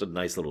 Just a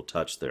nice little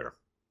touch there.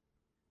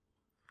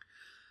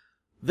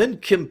 Then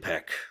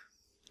Kimpek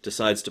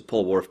decides to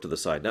pull Worf to the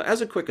side. Now, as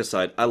a quick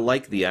aside, I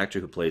like the actor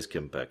who plays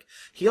Kimpek.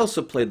 He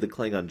also played the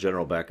Klingon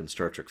general back in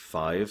Star Trek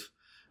V,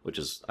 which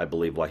is, I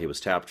believe, why he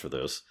was tapped for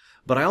this.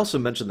 But I also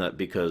mention that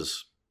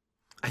because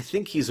I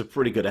think he's a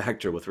pretty good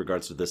actor with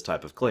regards to this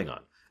type of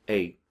Klingon.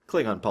 A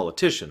Klingon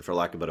politician, for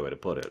lack of a better way to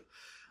put it.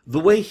 The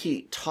way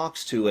he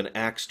talks to and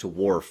acts to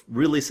Worf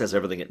really says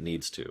everything it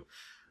needs to.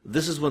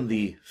 This is when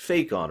the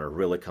fake honor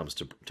really comes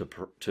to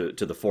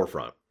the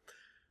forefront.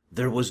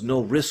 There was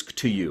no risk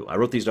to you. I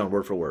wrote these down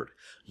word for word.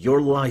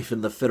 Your life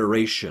in the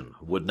Federation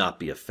would not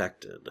be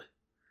affected.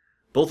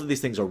 Both of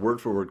these things are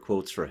word for word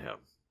quotes for him.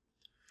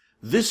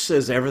 This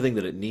says everything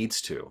that it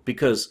needs to,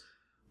 because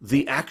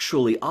the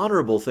actually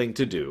honorable thing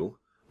to do,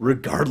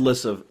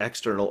 regardless of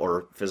external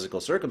or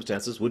physical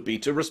circumstances, would be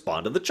to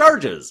respond to the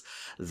charges.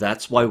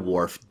 That's why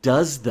Worf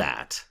does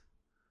that.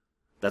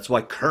 That's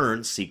why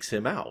Kurn seeks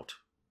him out.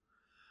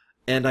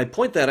 And I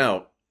point that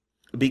out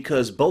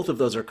because both of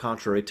those are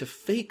contrary to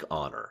fake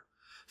honor.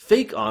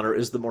 Fake honor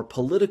is the more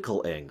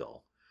political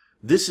angle.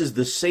 This is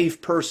the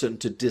safe person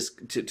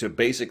to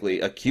basically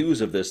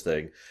accuse of this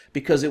thing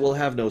because it will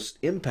have no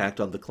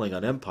impact on the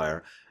Klingon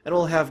Empire and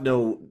will have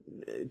no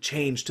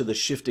change to the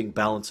shifting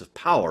balance of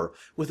power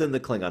within the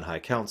Klingon High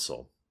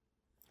Council.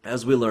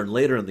 As we learn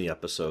later in the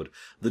episode,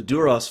 the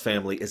Duras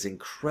family is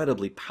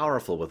incredibly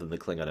powerful within the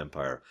Klingon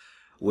Empire,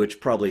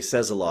 which probably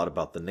says a lot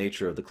about the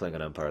nature of the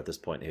Klingon Empire at this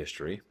point in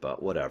history,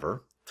 but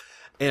whatever.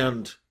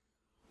 And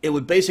it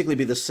would basically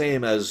be the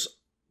same as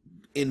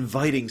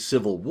inviting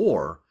civil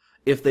war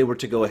if they were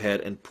to go ahead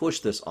and push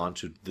this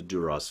onto the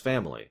Duras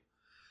family.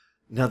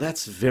 Now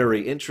that's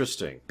very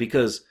interesting,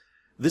 because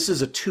this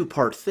is a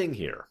two-part thing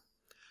here.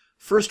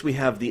 First, we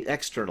have the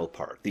external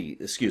part, the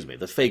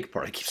fake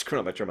part. I keep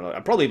screwing up my terminology.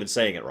 I'm probably even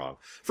saying it wrong.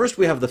 First,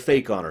 we have the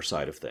fake honor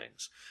side of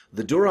things.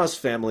 The Duras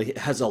family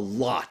has a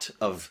lot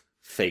of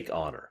fake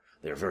honor.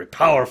 They're very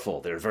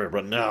powerful. They're very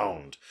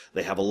renowned.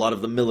 They have a lot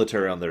of the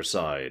military on their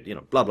side.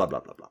 Blah, blah, blah,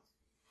 blah, blah.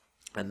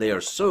 And they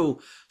are so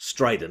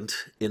strident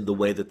in the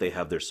way that they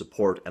have their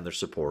support and their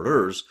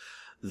supporters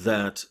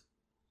that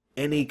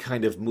any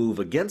kind of move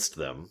against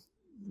them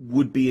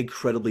would be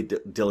incredibly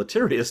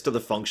deleterious to the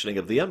functioning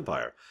of the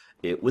empire.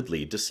 It would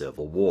lead to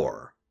civil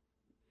war.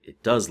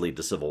 It does lead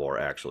to civil war,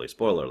 actually.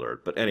 Spoiler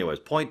alert. But anyways,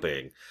 point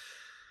being,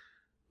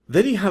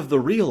 then you have the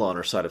real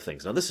honor side of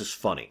things. Now, this is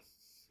funny,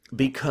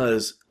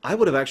 because I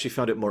would have actually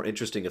found it more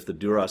interesting if the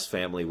Duras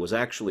family was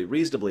actually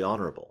reasonably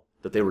honorable,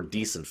 that they were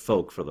decent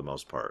folk for the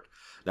most part.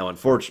 Now,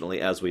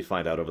 unfortunately, as we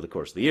find out over the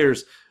course of the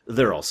years,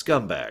 they're all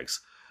scumbags.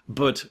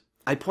 But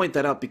I point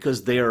that out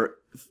because they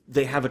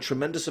have a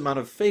tremendous amount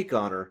of fake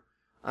honor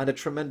and a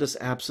tremendous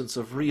absence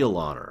of real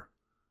honor.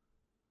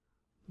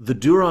 The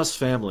Duras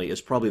family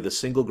is probably the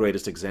single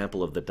greatest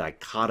example of the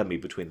dichotomy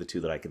between the two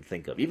that I can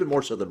think of, even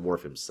more so than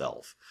Worf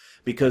himself,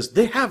 because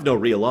they have no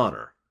real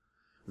honor.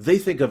 They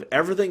think of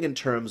everything in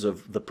terms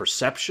of the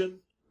perception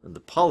and the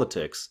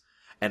politics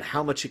and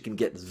how much it can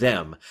get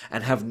them,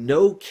 and have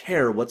no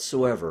care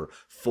whatsoever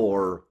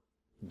for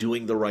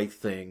doing the right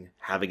thing,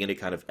 having any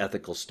kind of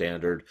ethical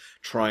standard,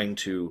 trying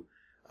to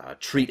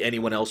treat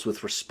anyone else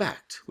with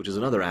respect, which is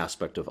another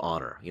aspect of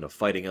honor.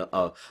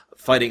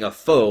 Fighting a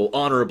foe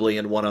honorably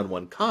in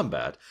one-on-one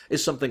combat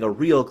is something a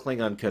real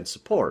Klingon can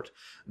support.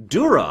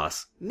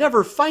 Duras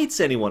never fights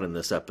anyone in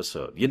this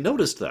episode. You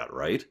noticed that,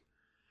 right?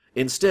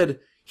 Instead,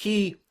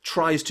 he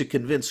tries to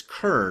convince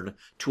Kurn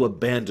to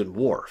abandon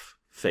Worf.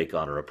 Fake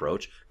honor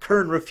approach.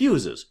 Kurn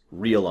refuses.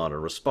 Real honor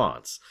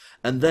response.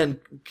 And then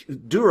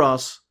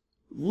Duras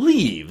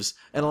leaves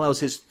and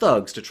allows his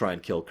thugs to try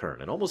and kill Kurn,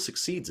 and almost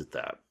succeeds at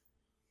that.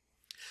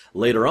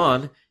 Later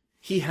on,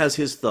 he has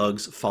his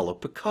thugs follow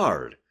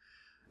Picard.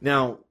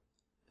 Now,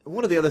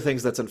 one of the other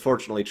things that's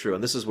unfortunately true,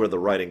 and this is where the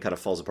writing kind of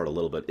falls apart a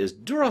little bit, is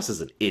Duras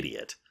is an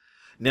idiot.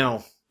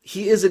 Now,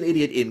 he is an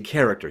idiot in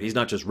character. He's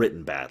not just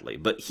written badly,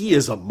 but he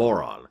is a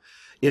moron.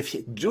 If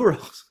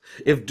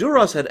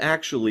Duras had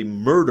actually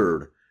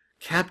murdered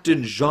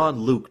Captain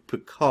Jean-Luc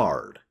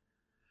Picard,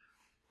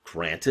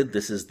 granted,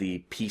 this is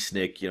the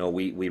peacenik,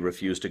 we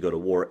refuse to go to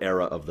war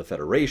era of the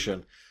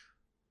Federation,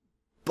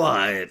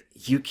 but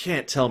you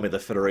can't tell me the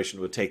Federation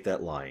would take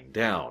that lying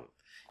down.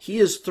 He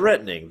is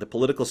threatening the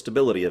political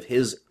stability of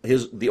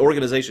the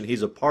organization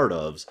he's a part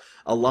of's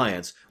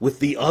alliance with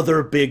the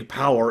other big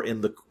power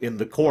in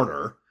the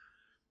corner,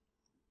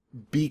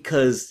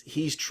 because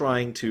he's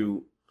trying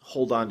to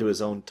hold on to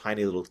his own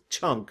tiny little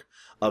chunk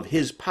of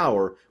his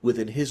power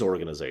within his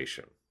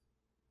organization.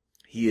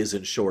 He is,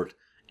 in short,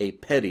 a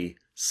petty,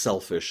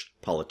 selfish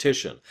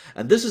politician.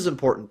 And this is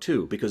important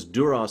too, because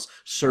Duras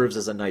serves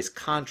as a nice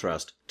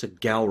contrast to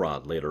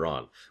Gowron later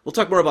on. We'll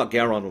talk more about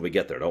Gowron when we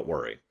get there, don't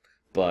worry.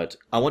 But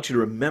I want you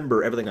to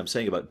remember everything I'm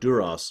saying about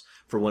Duras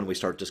for when we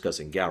start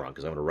discussing Gowron,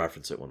 because I'm going to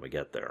reference it when we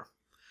get there.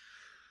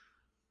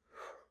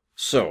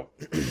 So,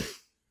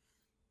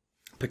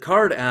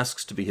 Picard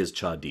asks to be his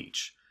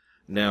Chadich.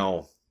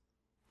 Now,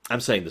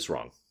 I'm saying this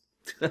wrong.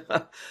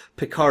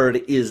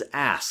 Picard is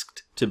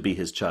asked to be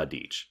his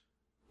Chadich.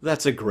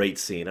 That's a great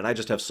scene, and I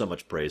just have so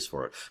much praise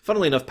for it.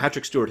 Funnily enough,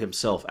 Patrick Stewart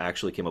himself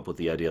actually came up with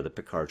the idea that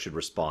Picard should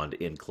respond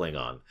in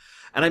Klingon.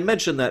 And I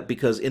mention that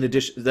because, in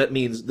addition, that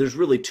means there's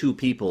really two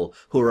people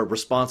who are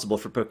responsible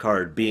for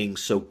Picard being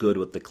so good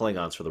with the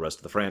Klingons for the rest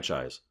of the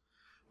franchise.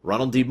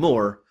 Ronald D.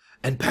 Moore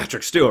and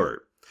Patrick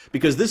Stewart.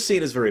 Because this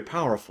scene is very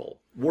powerful.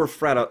 Worf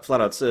flat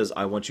out says,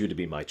 "I want you to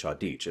be my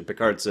Chadich." And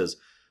Picard says,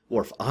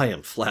 "Worf, I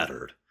am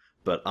flattered,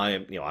 but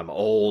I'm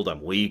old,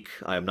 I'm weak,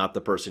 I am not the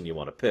person you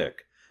want to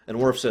pick." And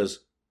Worf says,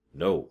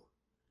 "No,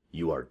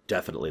 you are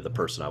definitely the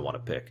person I want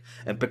to pick."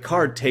 And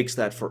Picard takes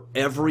that for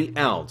every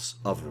ounce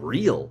of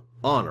real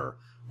honor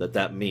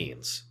that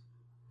means.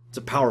 It's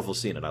a powerful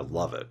scene, and I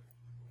love it.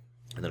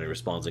 And then he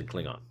responds in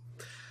Klingon.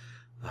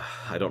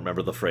 I don't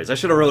remember the phrase. I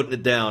should have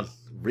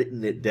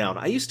written it down.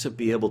 I used to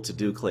be able to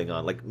do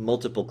Klingon, like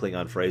multiple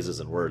Klingon phrases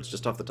and words,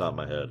 just off the top of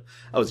my head.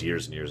 That was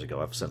years and years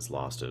ago. I've since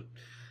lost it.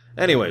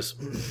 Anyways.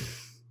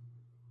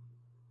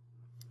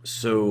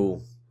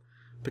 So,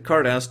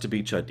 Picard asked to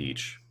be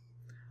Chadich.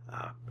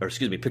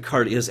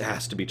 Picard is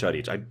asked to be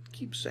Chadich. I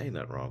keep saying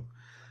that wrong.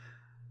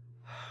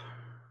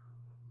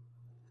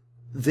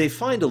 They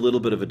find a little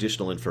bit of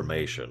additional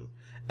information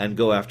and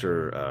go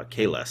after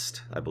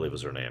Kalest, I believe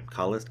was her name.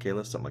 Kalest,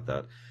 something like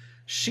that.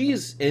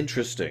 She's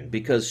interesting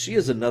because she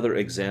is another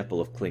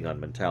example of Klingon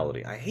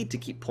mentality. I hate to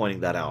keep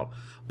pointing that out,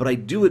 but I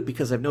do it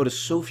because I've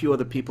noticed so few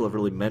other people have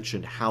really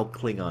mentioned how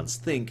Klingons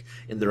think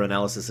in their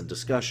analysis and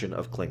discussion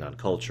of Klingon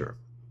culture.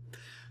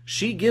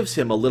 She gives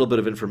him a little bit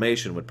of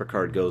information when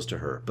Picard goes to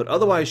her, but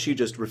otherwise she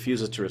just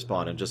refuses to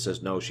respond and just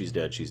says, "No, she's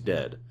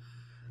dead.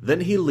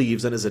 Then he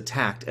leaves and is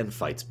attacked and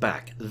fights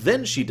back.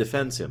 Then she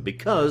defends him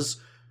because,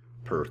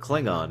 per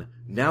Klingon,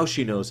 now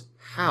she knows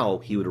how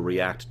he would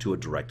react to a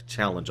direct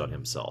challenge on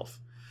himself.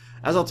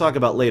 As I'll talk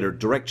about later,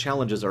 direct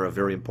challenges are a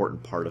very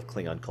important part of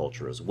Klingon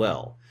culture as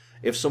well.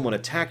 If someone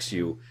attacks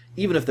you,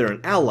 even if they're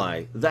an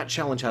ally, that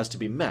challenge has to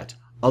be met.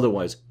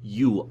 Otherwise,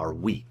 you are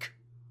weak.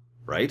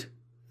 Right?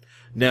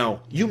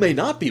 Now, you may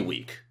not be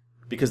weak,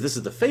 because this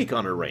is the fake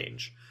honor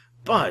range,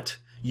 but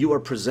you are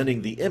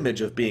presenting the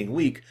image of being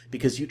weak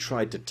because you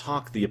tried to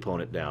talk the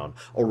opponent down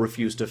or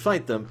refuse to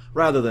fight them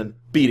rather than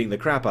beating the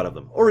crap out of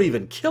them or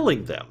even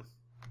killing them.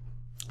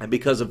 And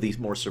because of the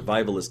more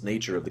survivalist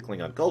nature of the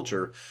Klingon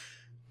culture,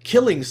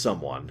 killing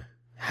someone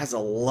has a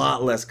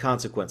lot less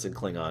consequence in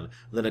Klingon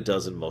than it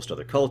does in most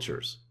other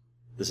cultures.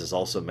 This is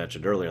also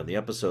mentioned earlier in the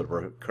episode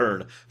where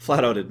Kurn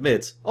flat out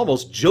admits,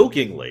 almost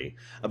jokingly,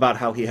 about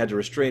how he had to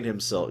restrain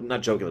himself,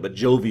 not jokingly, but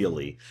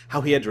jovially,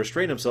 how he had to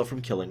restrain himself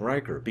from killing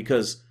Riker,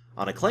 because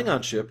on a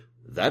Klingon ship,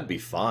 that'd be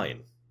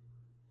fine.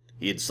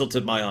 He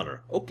insulted my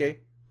honor.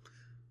 Okay.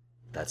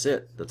 That's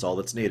it. That's all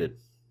that's needed.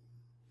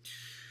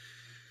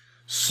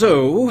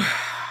 So,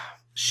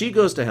 she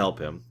goes to help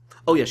him.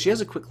 Oh yeah, she has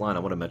a quick line I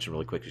want to mention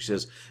really quick. She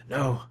says,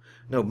 No,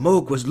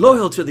 Mogh was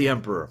loyal to the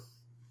Emperor.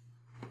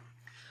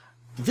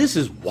 This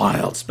is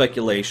wild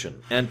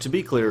speculation, and to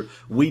be clear,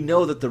 we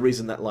know that the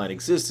reason that line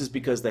exists is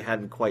because they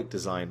hadn't quite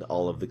designed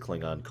all of the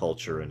Klingon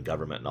culture and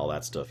government and all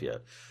that stuff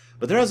yet.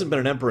 But there hasn't been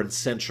an emperor in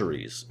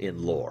centuries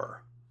in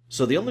lore.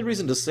 So the only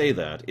reason to say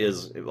that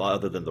is, well,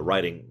 other than the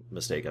writing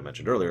mistake I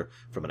mentioned earlier,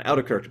 from an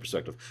out-of-character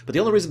perspective, but the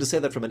only reason to say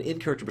that from an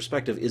in-character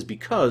perspective is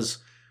because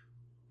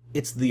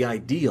it's the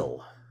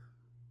ideal.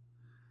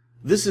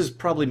 This is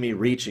probably me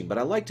reaching, but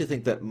I like to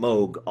think that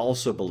Mogh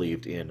also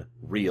believed in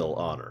real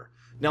honor.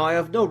 Now, I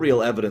have no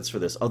real evidence for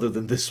this other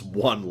than this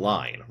one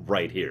line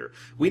right here.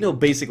 We know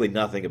basically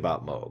nothing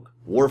about Mogh.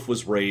 Worf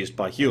was raised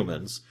by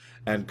humans,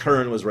 and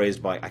Kurn was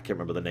raised by, I can't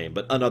remember the name,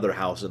 but another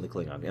house in the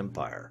Klingon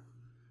Empire.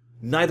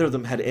 Neither of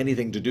them had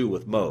anything to do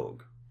with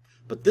Mogh.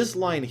 But this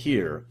line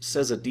here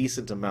says a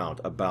decent amount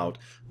about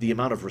the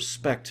amount of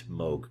respect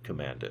Mogh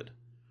commanded.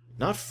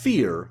 Not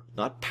fear,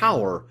 not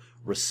power,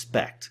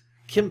 respect.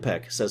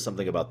 Kimpek says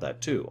something about that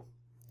too.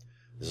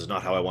 This is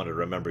not how I wanted to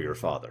remember your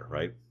father,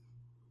 right?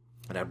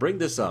 And I bring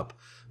this up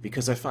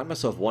because I find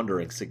myself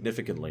wondering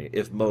significantly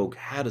if Mogh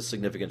had a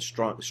significant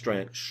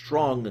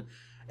strong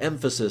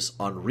emphasis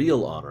on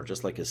real honor,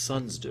 just like his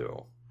sons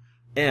do.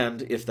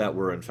 And if that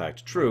were in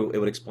fact true, it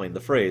would explain the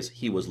phrase,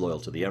 he was loyal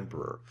to the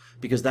Emperor.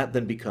 Because that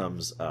then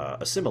becomes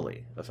a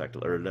simile,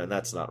 effectively. Or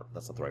that's not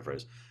the right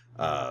phrase.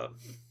 A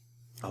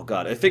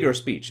figure of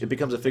speech. It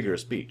becomes a figure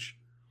of speech.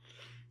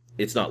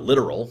 It's not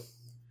literal,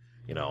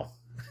 you know.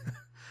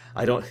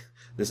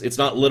 It's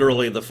not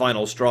literally the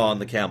final straw on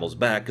the camel's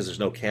back, because there's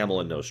no camel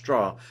and no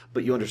straw,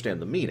 but you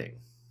understand the meaning.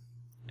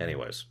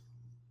 Anyways.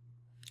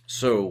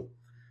 So,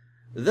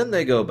 then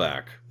they go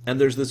back,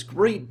 and there's this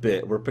great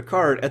bit where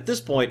Picard, at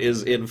this point,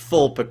 is in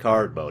full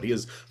Picard mode. He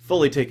is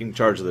fully taking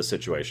charge of the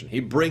situation.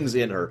 He brings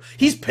in her.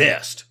 He's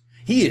pissed.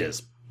 He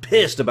is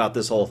pissed about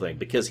this whole thing,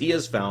 because he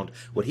has found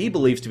what he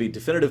believes to be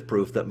definitive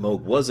proof that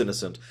Mogh was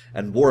innocent,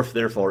 and Worf,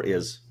 therefore,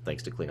 is,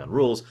 thanks to Klingon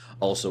rules,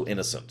 also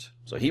innocent.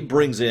 So he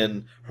brings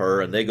in her,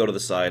 and they go to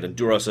the side, and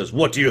Duras says,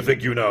 "What do you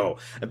think you know?"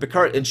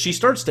 And she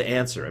starts to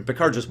answer, and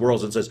Picard just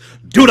whirls and says,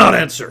 "Do not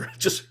answer!"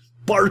 Just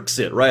barks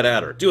it right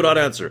at her. "Do not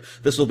answer.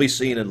 This will be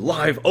seen in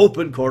live,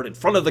 open court in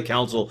front of the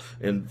council,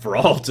 and for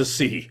all to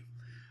see."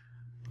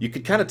 You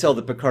could kind of tell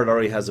that Picard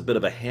already has a bit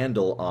of a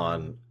handle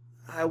on,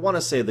 I want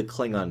to say, the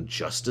Klingon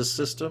justice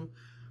system,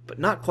 but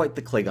not quite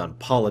the Klingon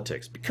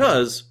politics,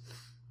 because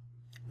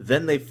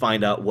then they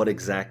find out what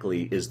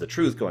exactly is the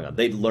truth going on.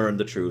 They learn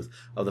the truth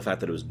of the fact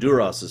that it was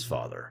Duras'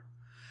 father.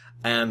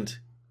 And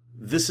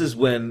this is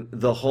when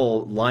the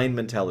whole line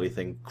mentality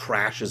thing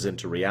crashes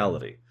into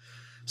reality.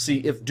 See,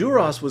 if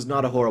Duras was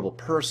not a horrible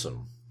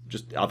person,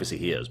 just obviously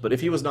he is, but if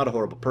he was not a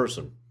horrible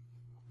person,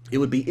 it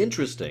would be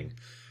interesting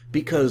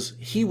because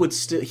he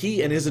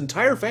and his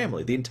entire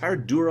family, the entire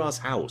Duras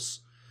house,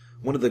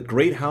 one of the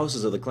great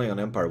houses of the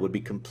Klingon Empire, would be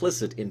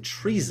complicit in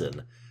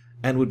treason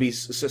and would be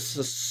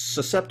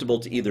susceptible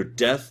to either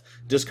death,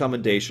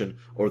 discommendation,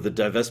 or the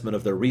divestment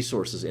of their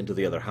resources into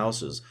the other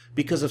houses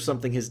because of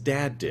something his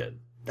dad did.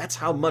 That's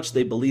how much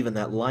they believe in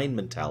that line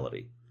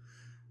mentality.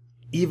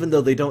 Even though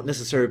they don't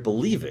necessarily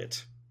believe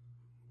it.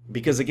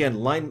 Because again,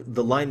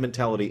 the line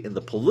mentality in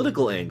the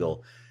political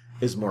angle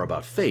is more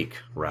about fake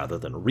rather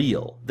than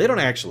real. They don't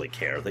actually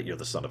care that you're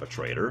the son of a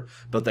traitor,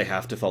 but they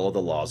have to follow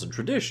the laws and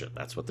tradition.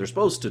 That's what they're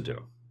supposed to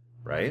do,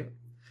 right?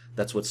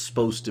 That's what's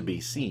supposed to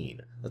be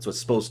seen. That's what's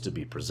supposed to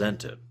be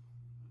presented.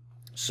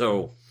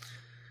 So,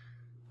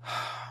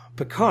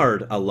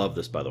 Picard, I love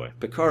this, by the way.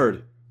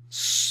 Picard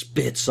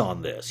spits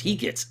on this. He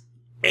gets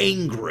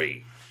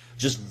angry,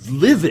 just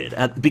livid,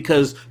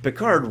 because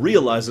Picard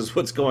realizes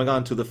what's going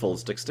on to the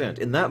fullest extent.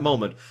 In that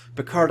moment,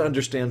 Picard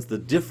understands the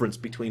difference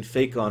between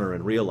fake honor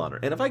and real honor.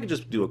 And if I could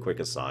just do a quick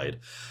aside,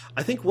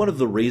 I think one of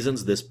the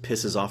reasons this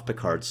pisses off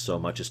Picard so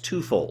much is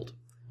twofold.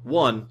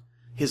 One,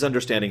 his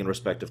understanding and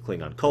respect of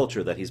Klingon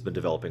culture that he's been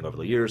developing over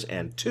the years,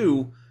 and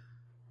two,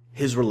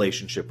 his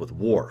relationship with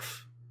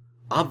Worf.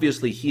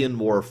 Obviously, he and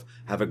Worf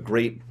have a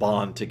great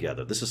bond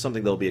together. This is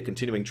something that'll be a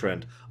continuing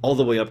trend all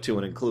the way up to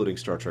and including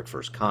Star Trek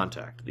First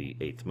Contact, the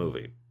 8th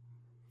movie.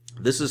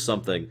 This is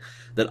something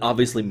that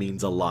obviously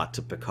means a lot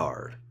to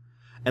Picard.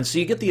 And so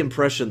you get the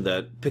impression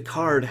that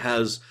Picard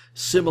has,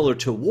 similar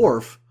to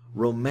Worf,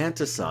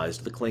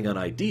 romanticized the Klingon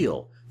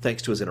ideal,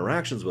 thanks to his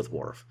interactions with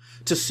Worf.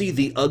 To see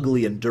the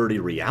ugly and dirty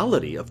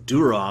reality of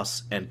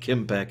Duras and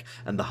Kimpek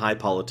and the high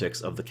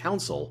politics of the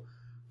Council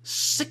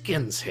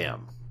sickens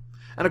him.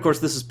 And of course,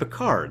 this is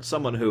Picard,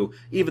 someone who,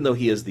 even though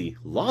he is the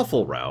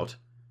lawful route,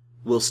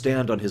 will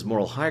stand on his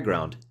moral high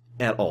ground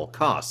at all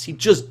costs. He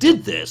just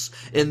did this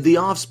in The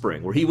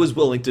Offspring, where he was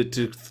willing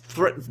to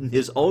threaten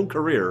his own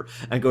career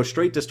and go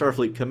straight to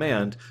Starfleet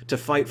Command to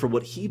fight for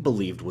what he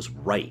believed was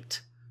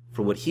right,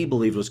 for what he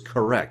believed was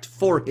correct,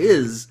 for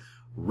his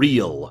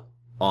real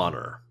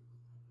honor.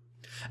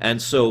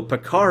 And so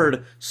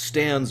Picard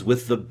stands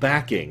with the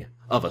backing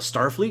of a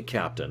Starfleet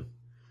captain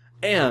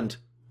and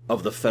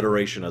of the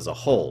Federation as a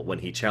whole when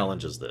he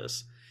challenges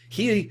this.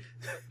 He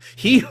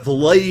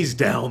lays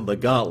down the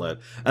gauntlet,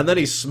 and then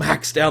he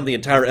smacks down the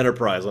entire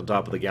Enterprise on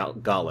top of the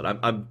gauntlet.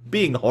 I'm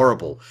being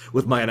horrible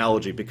with my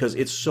analogy because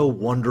it's so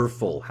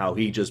wonderful how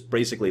he just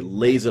basically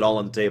lays it all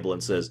on the table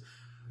and says,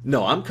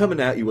 no, I'm coming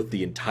at you with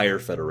the entire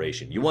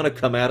Federation. You want to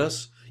come at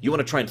us? You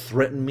want to try and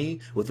threaten me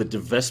with the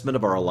divestment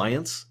of our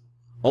alliance?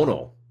 Oh,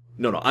 no.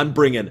 No, I'm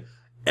bringing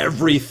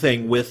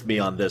everything with me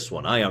on this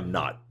one. I am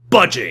not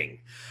budging.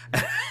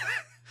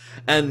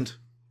 And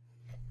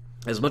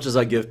as much as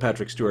I give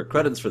Patrick Stewart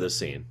credits for this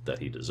scene, that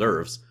he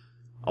deserves,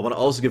 I want to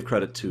also give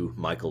credit to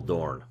Michael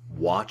Dorn.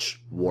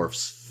 Watch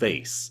Worf's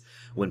face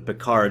when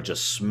Picard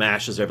just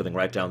smashes everything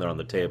right down there on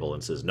the table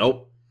and says,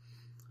 nope,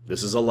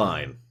 this is a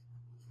line.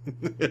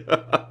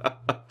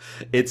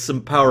 It's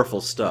some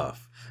powerful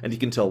stuff. And you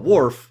can tell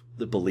Worf,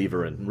 the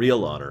believer in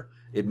real honor,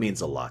 it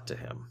means a lot to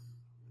him.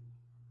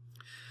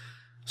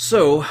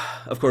 So,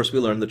 of course, we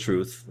learn the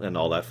truth and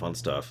all that fun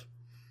stuff.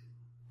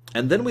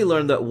 And then we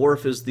learn that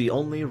Worf is the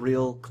only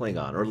real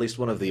Klingon, or at least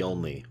one of the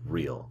only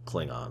real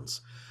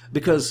Klingons.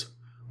 Because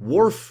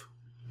Worf,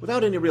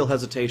 without any real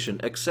hesitation,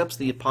 accepts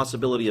the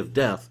possibility of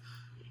death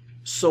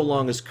so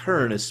long as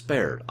Kurn is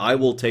spared. I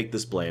will take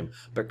this blame,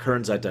 but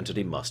Kurn's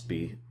identity must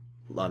be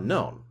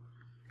unknown.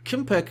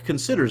 Kimpek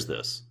considers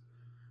this.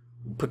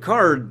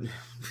 Picard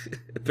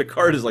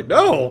is like,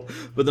 no!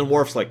 But then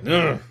Worf's like,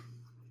 no!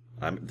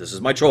 This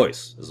is my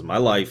choice. This is my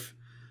life.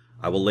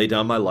 I will lay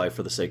down my life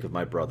for the sake of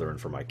my brother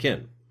and for my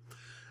kin.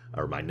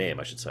 Or my name,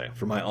 I should say,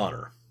 for my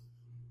honor.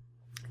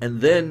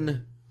 And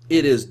then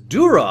it is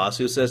Duras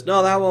who says,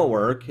 no, that won't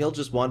work. He'll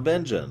just want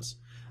vengeance.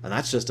 And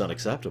that's just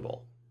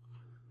unacceptable.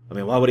 I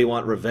mean, why would he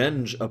want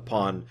revenge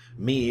upon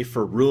me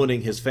for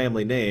ruining his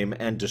family name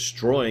and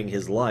destroying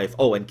his life?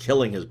 Oh, and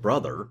killing his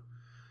brother.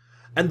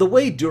 And the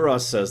way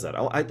Duras says that,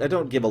 I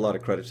don't give a lot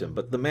of credit to him,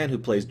 but the man who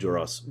plays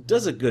Duras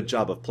does a good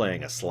job of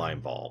playing a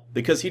slime ball.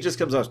 Because he just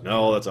comes out,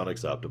 no, that's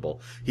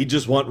unacceptable. He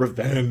just want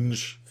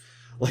revenge.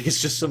 Like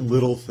it's just some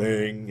little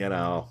thing, you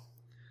know.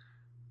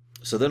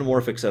 So then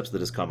Worf accepts the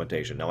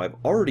discommendation. Now, I've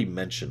already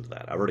mentioned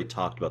that. I've already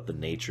talked about the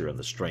nature and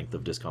the strength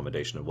of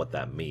discommendation and what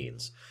that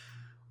means.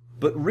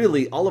 But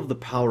really, all of the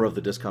power of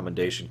the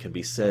discommendation can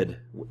be said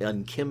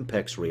in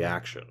Kimpek's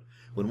reaction.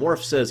 When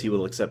Worf says he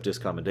will accept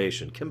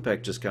discommendation,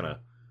 Kimpek just kind of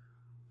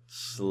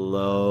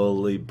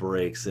slowly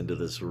breaks into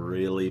this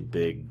really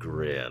big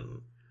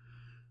grin.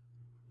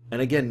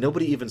 And again,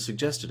 nobody even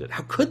suggested it.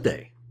 How could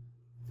they?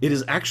 It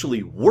is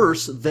actually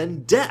worse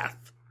than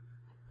death.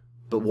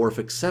 But Worf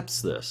accepts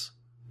this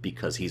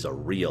because he's a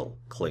real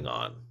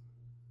Klingon.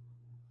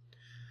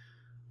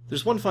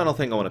 There's one final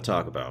thing I want to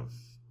talk about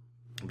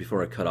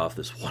before I cut off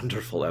this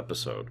wonderful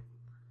episode.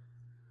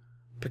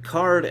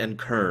 Picard and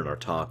Kurn are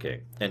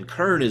talking, and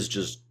Kurn is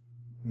just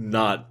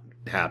not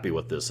happy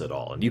with this at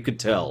all. And you could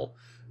tell,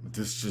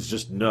 this is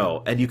just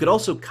no. And you could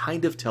also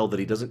kind of tell that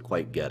he doesn't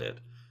quite get it.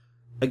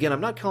 Again,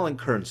 I'm not calling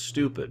Kurn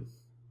stupid,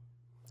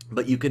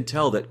 but you can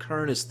tell that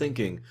Kurn is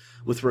thinking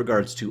with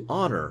regards to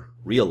honor,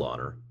 real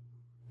honor,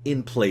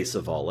 in place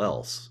of all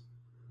else.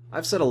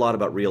 I've said a lot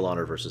about real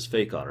honor versus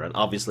fake honor, and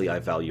obviously I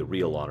value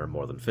real honor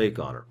more than fake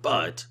honor,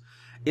 but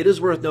it is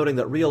worth noting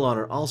that real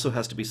honor also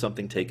has to be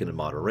something taken in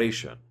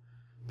moderation,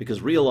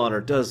 because real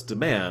honor does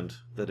demand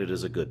that it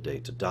is a good day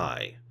to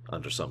die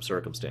under some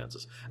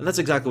circumstances. And that's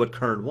exactly what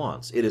Kurn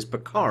wants. It is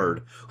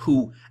Picard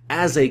who,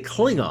 as a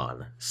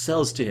Klingon,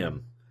 says to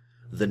him,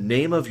 "The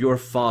name of your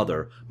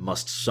father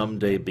must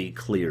someday be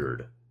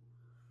cleared.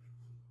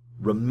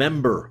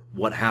 Remember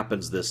what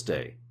happens this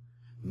day.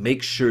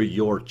 Make sure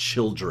your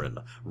children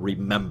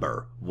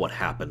remember what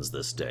happens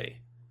this day."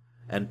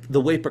 And the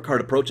way Picard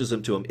approaches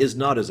him is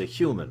not as a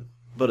human,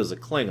 but as a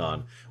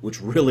Klingon,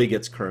 which really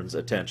gets Kurn's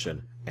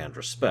attention and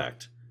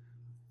respect.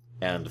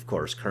 And, of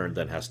course, Kurn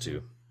then has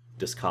to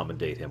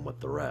discommendate him with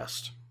the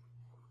rest.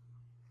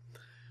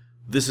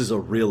 This is a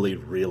really,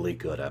 really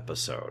good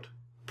episode.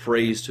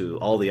 Praise to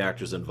all the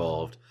actors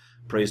involved.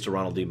 Praise to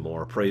Ronald D.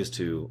 Moore. Praise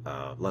to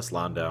Les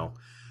Landau.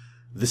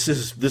 This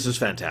is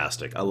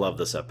fantastic. I love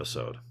this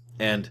episode.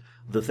 And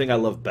the thing I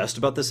love best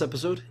about this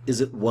episode is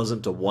it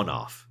wasn't a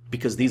one-off,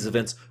 because these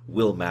events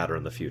will matter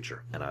in the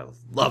future, and I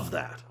love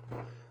that.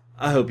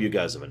 I hope you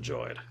guys have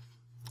enjoyed.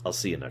 I'll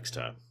see you next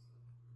time.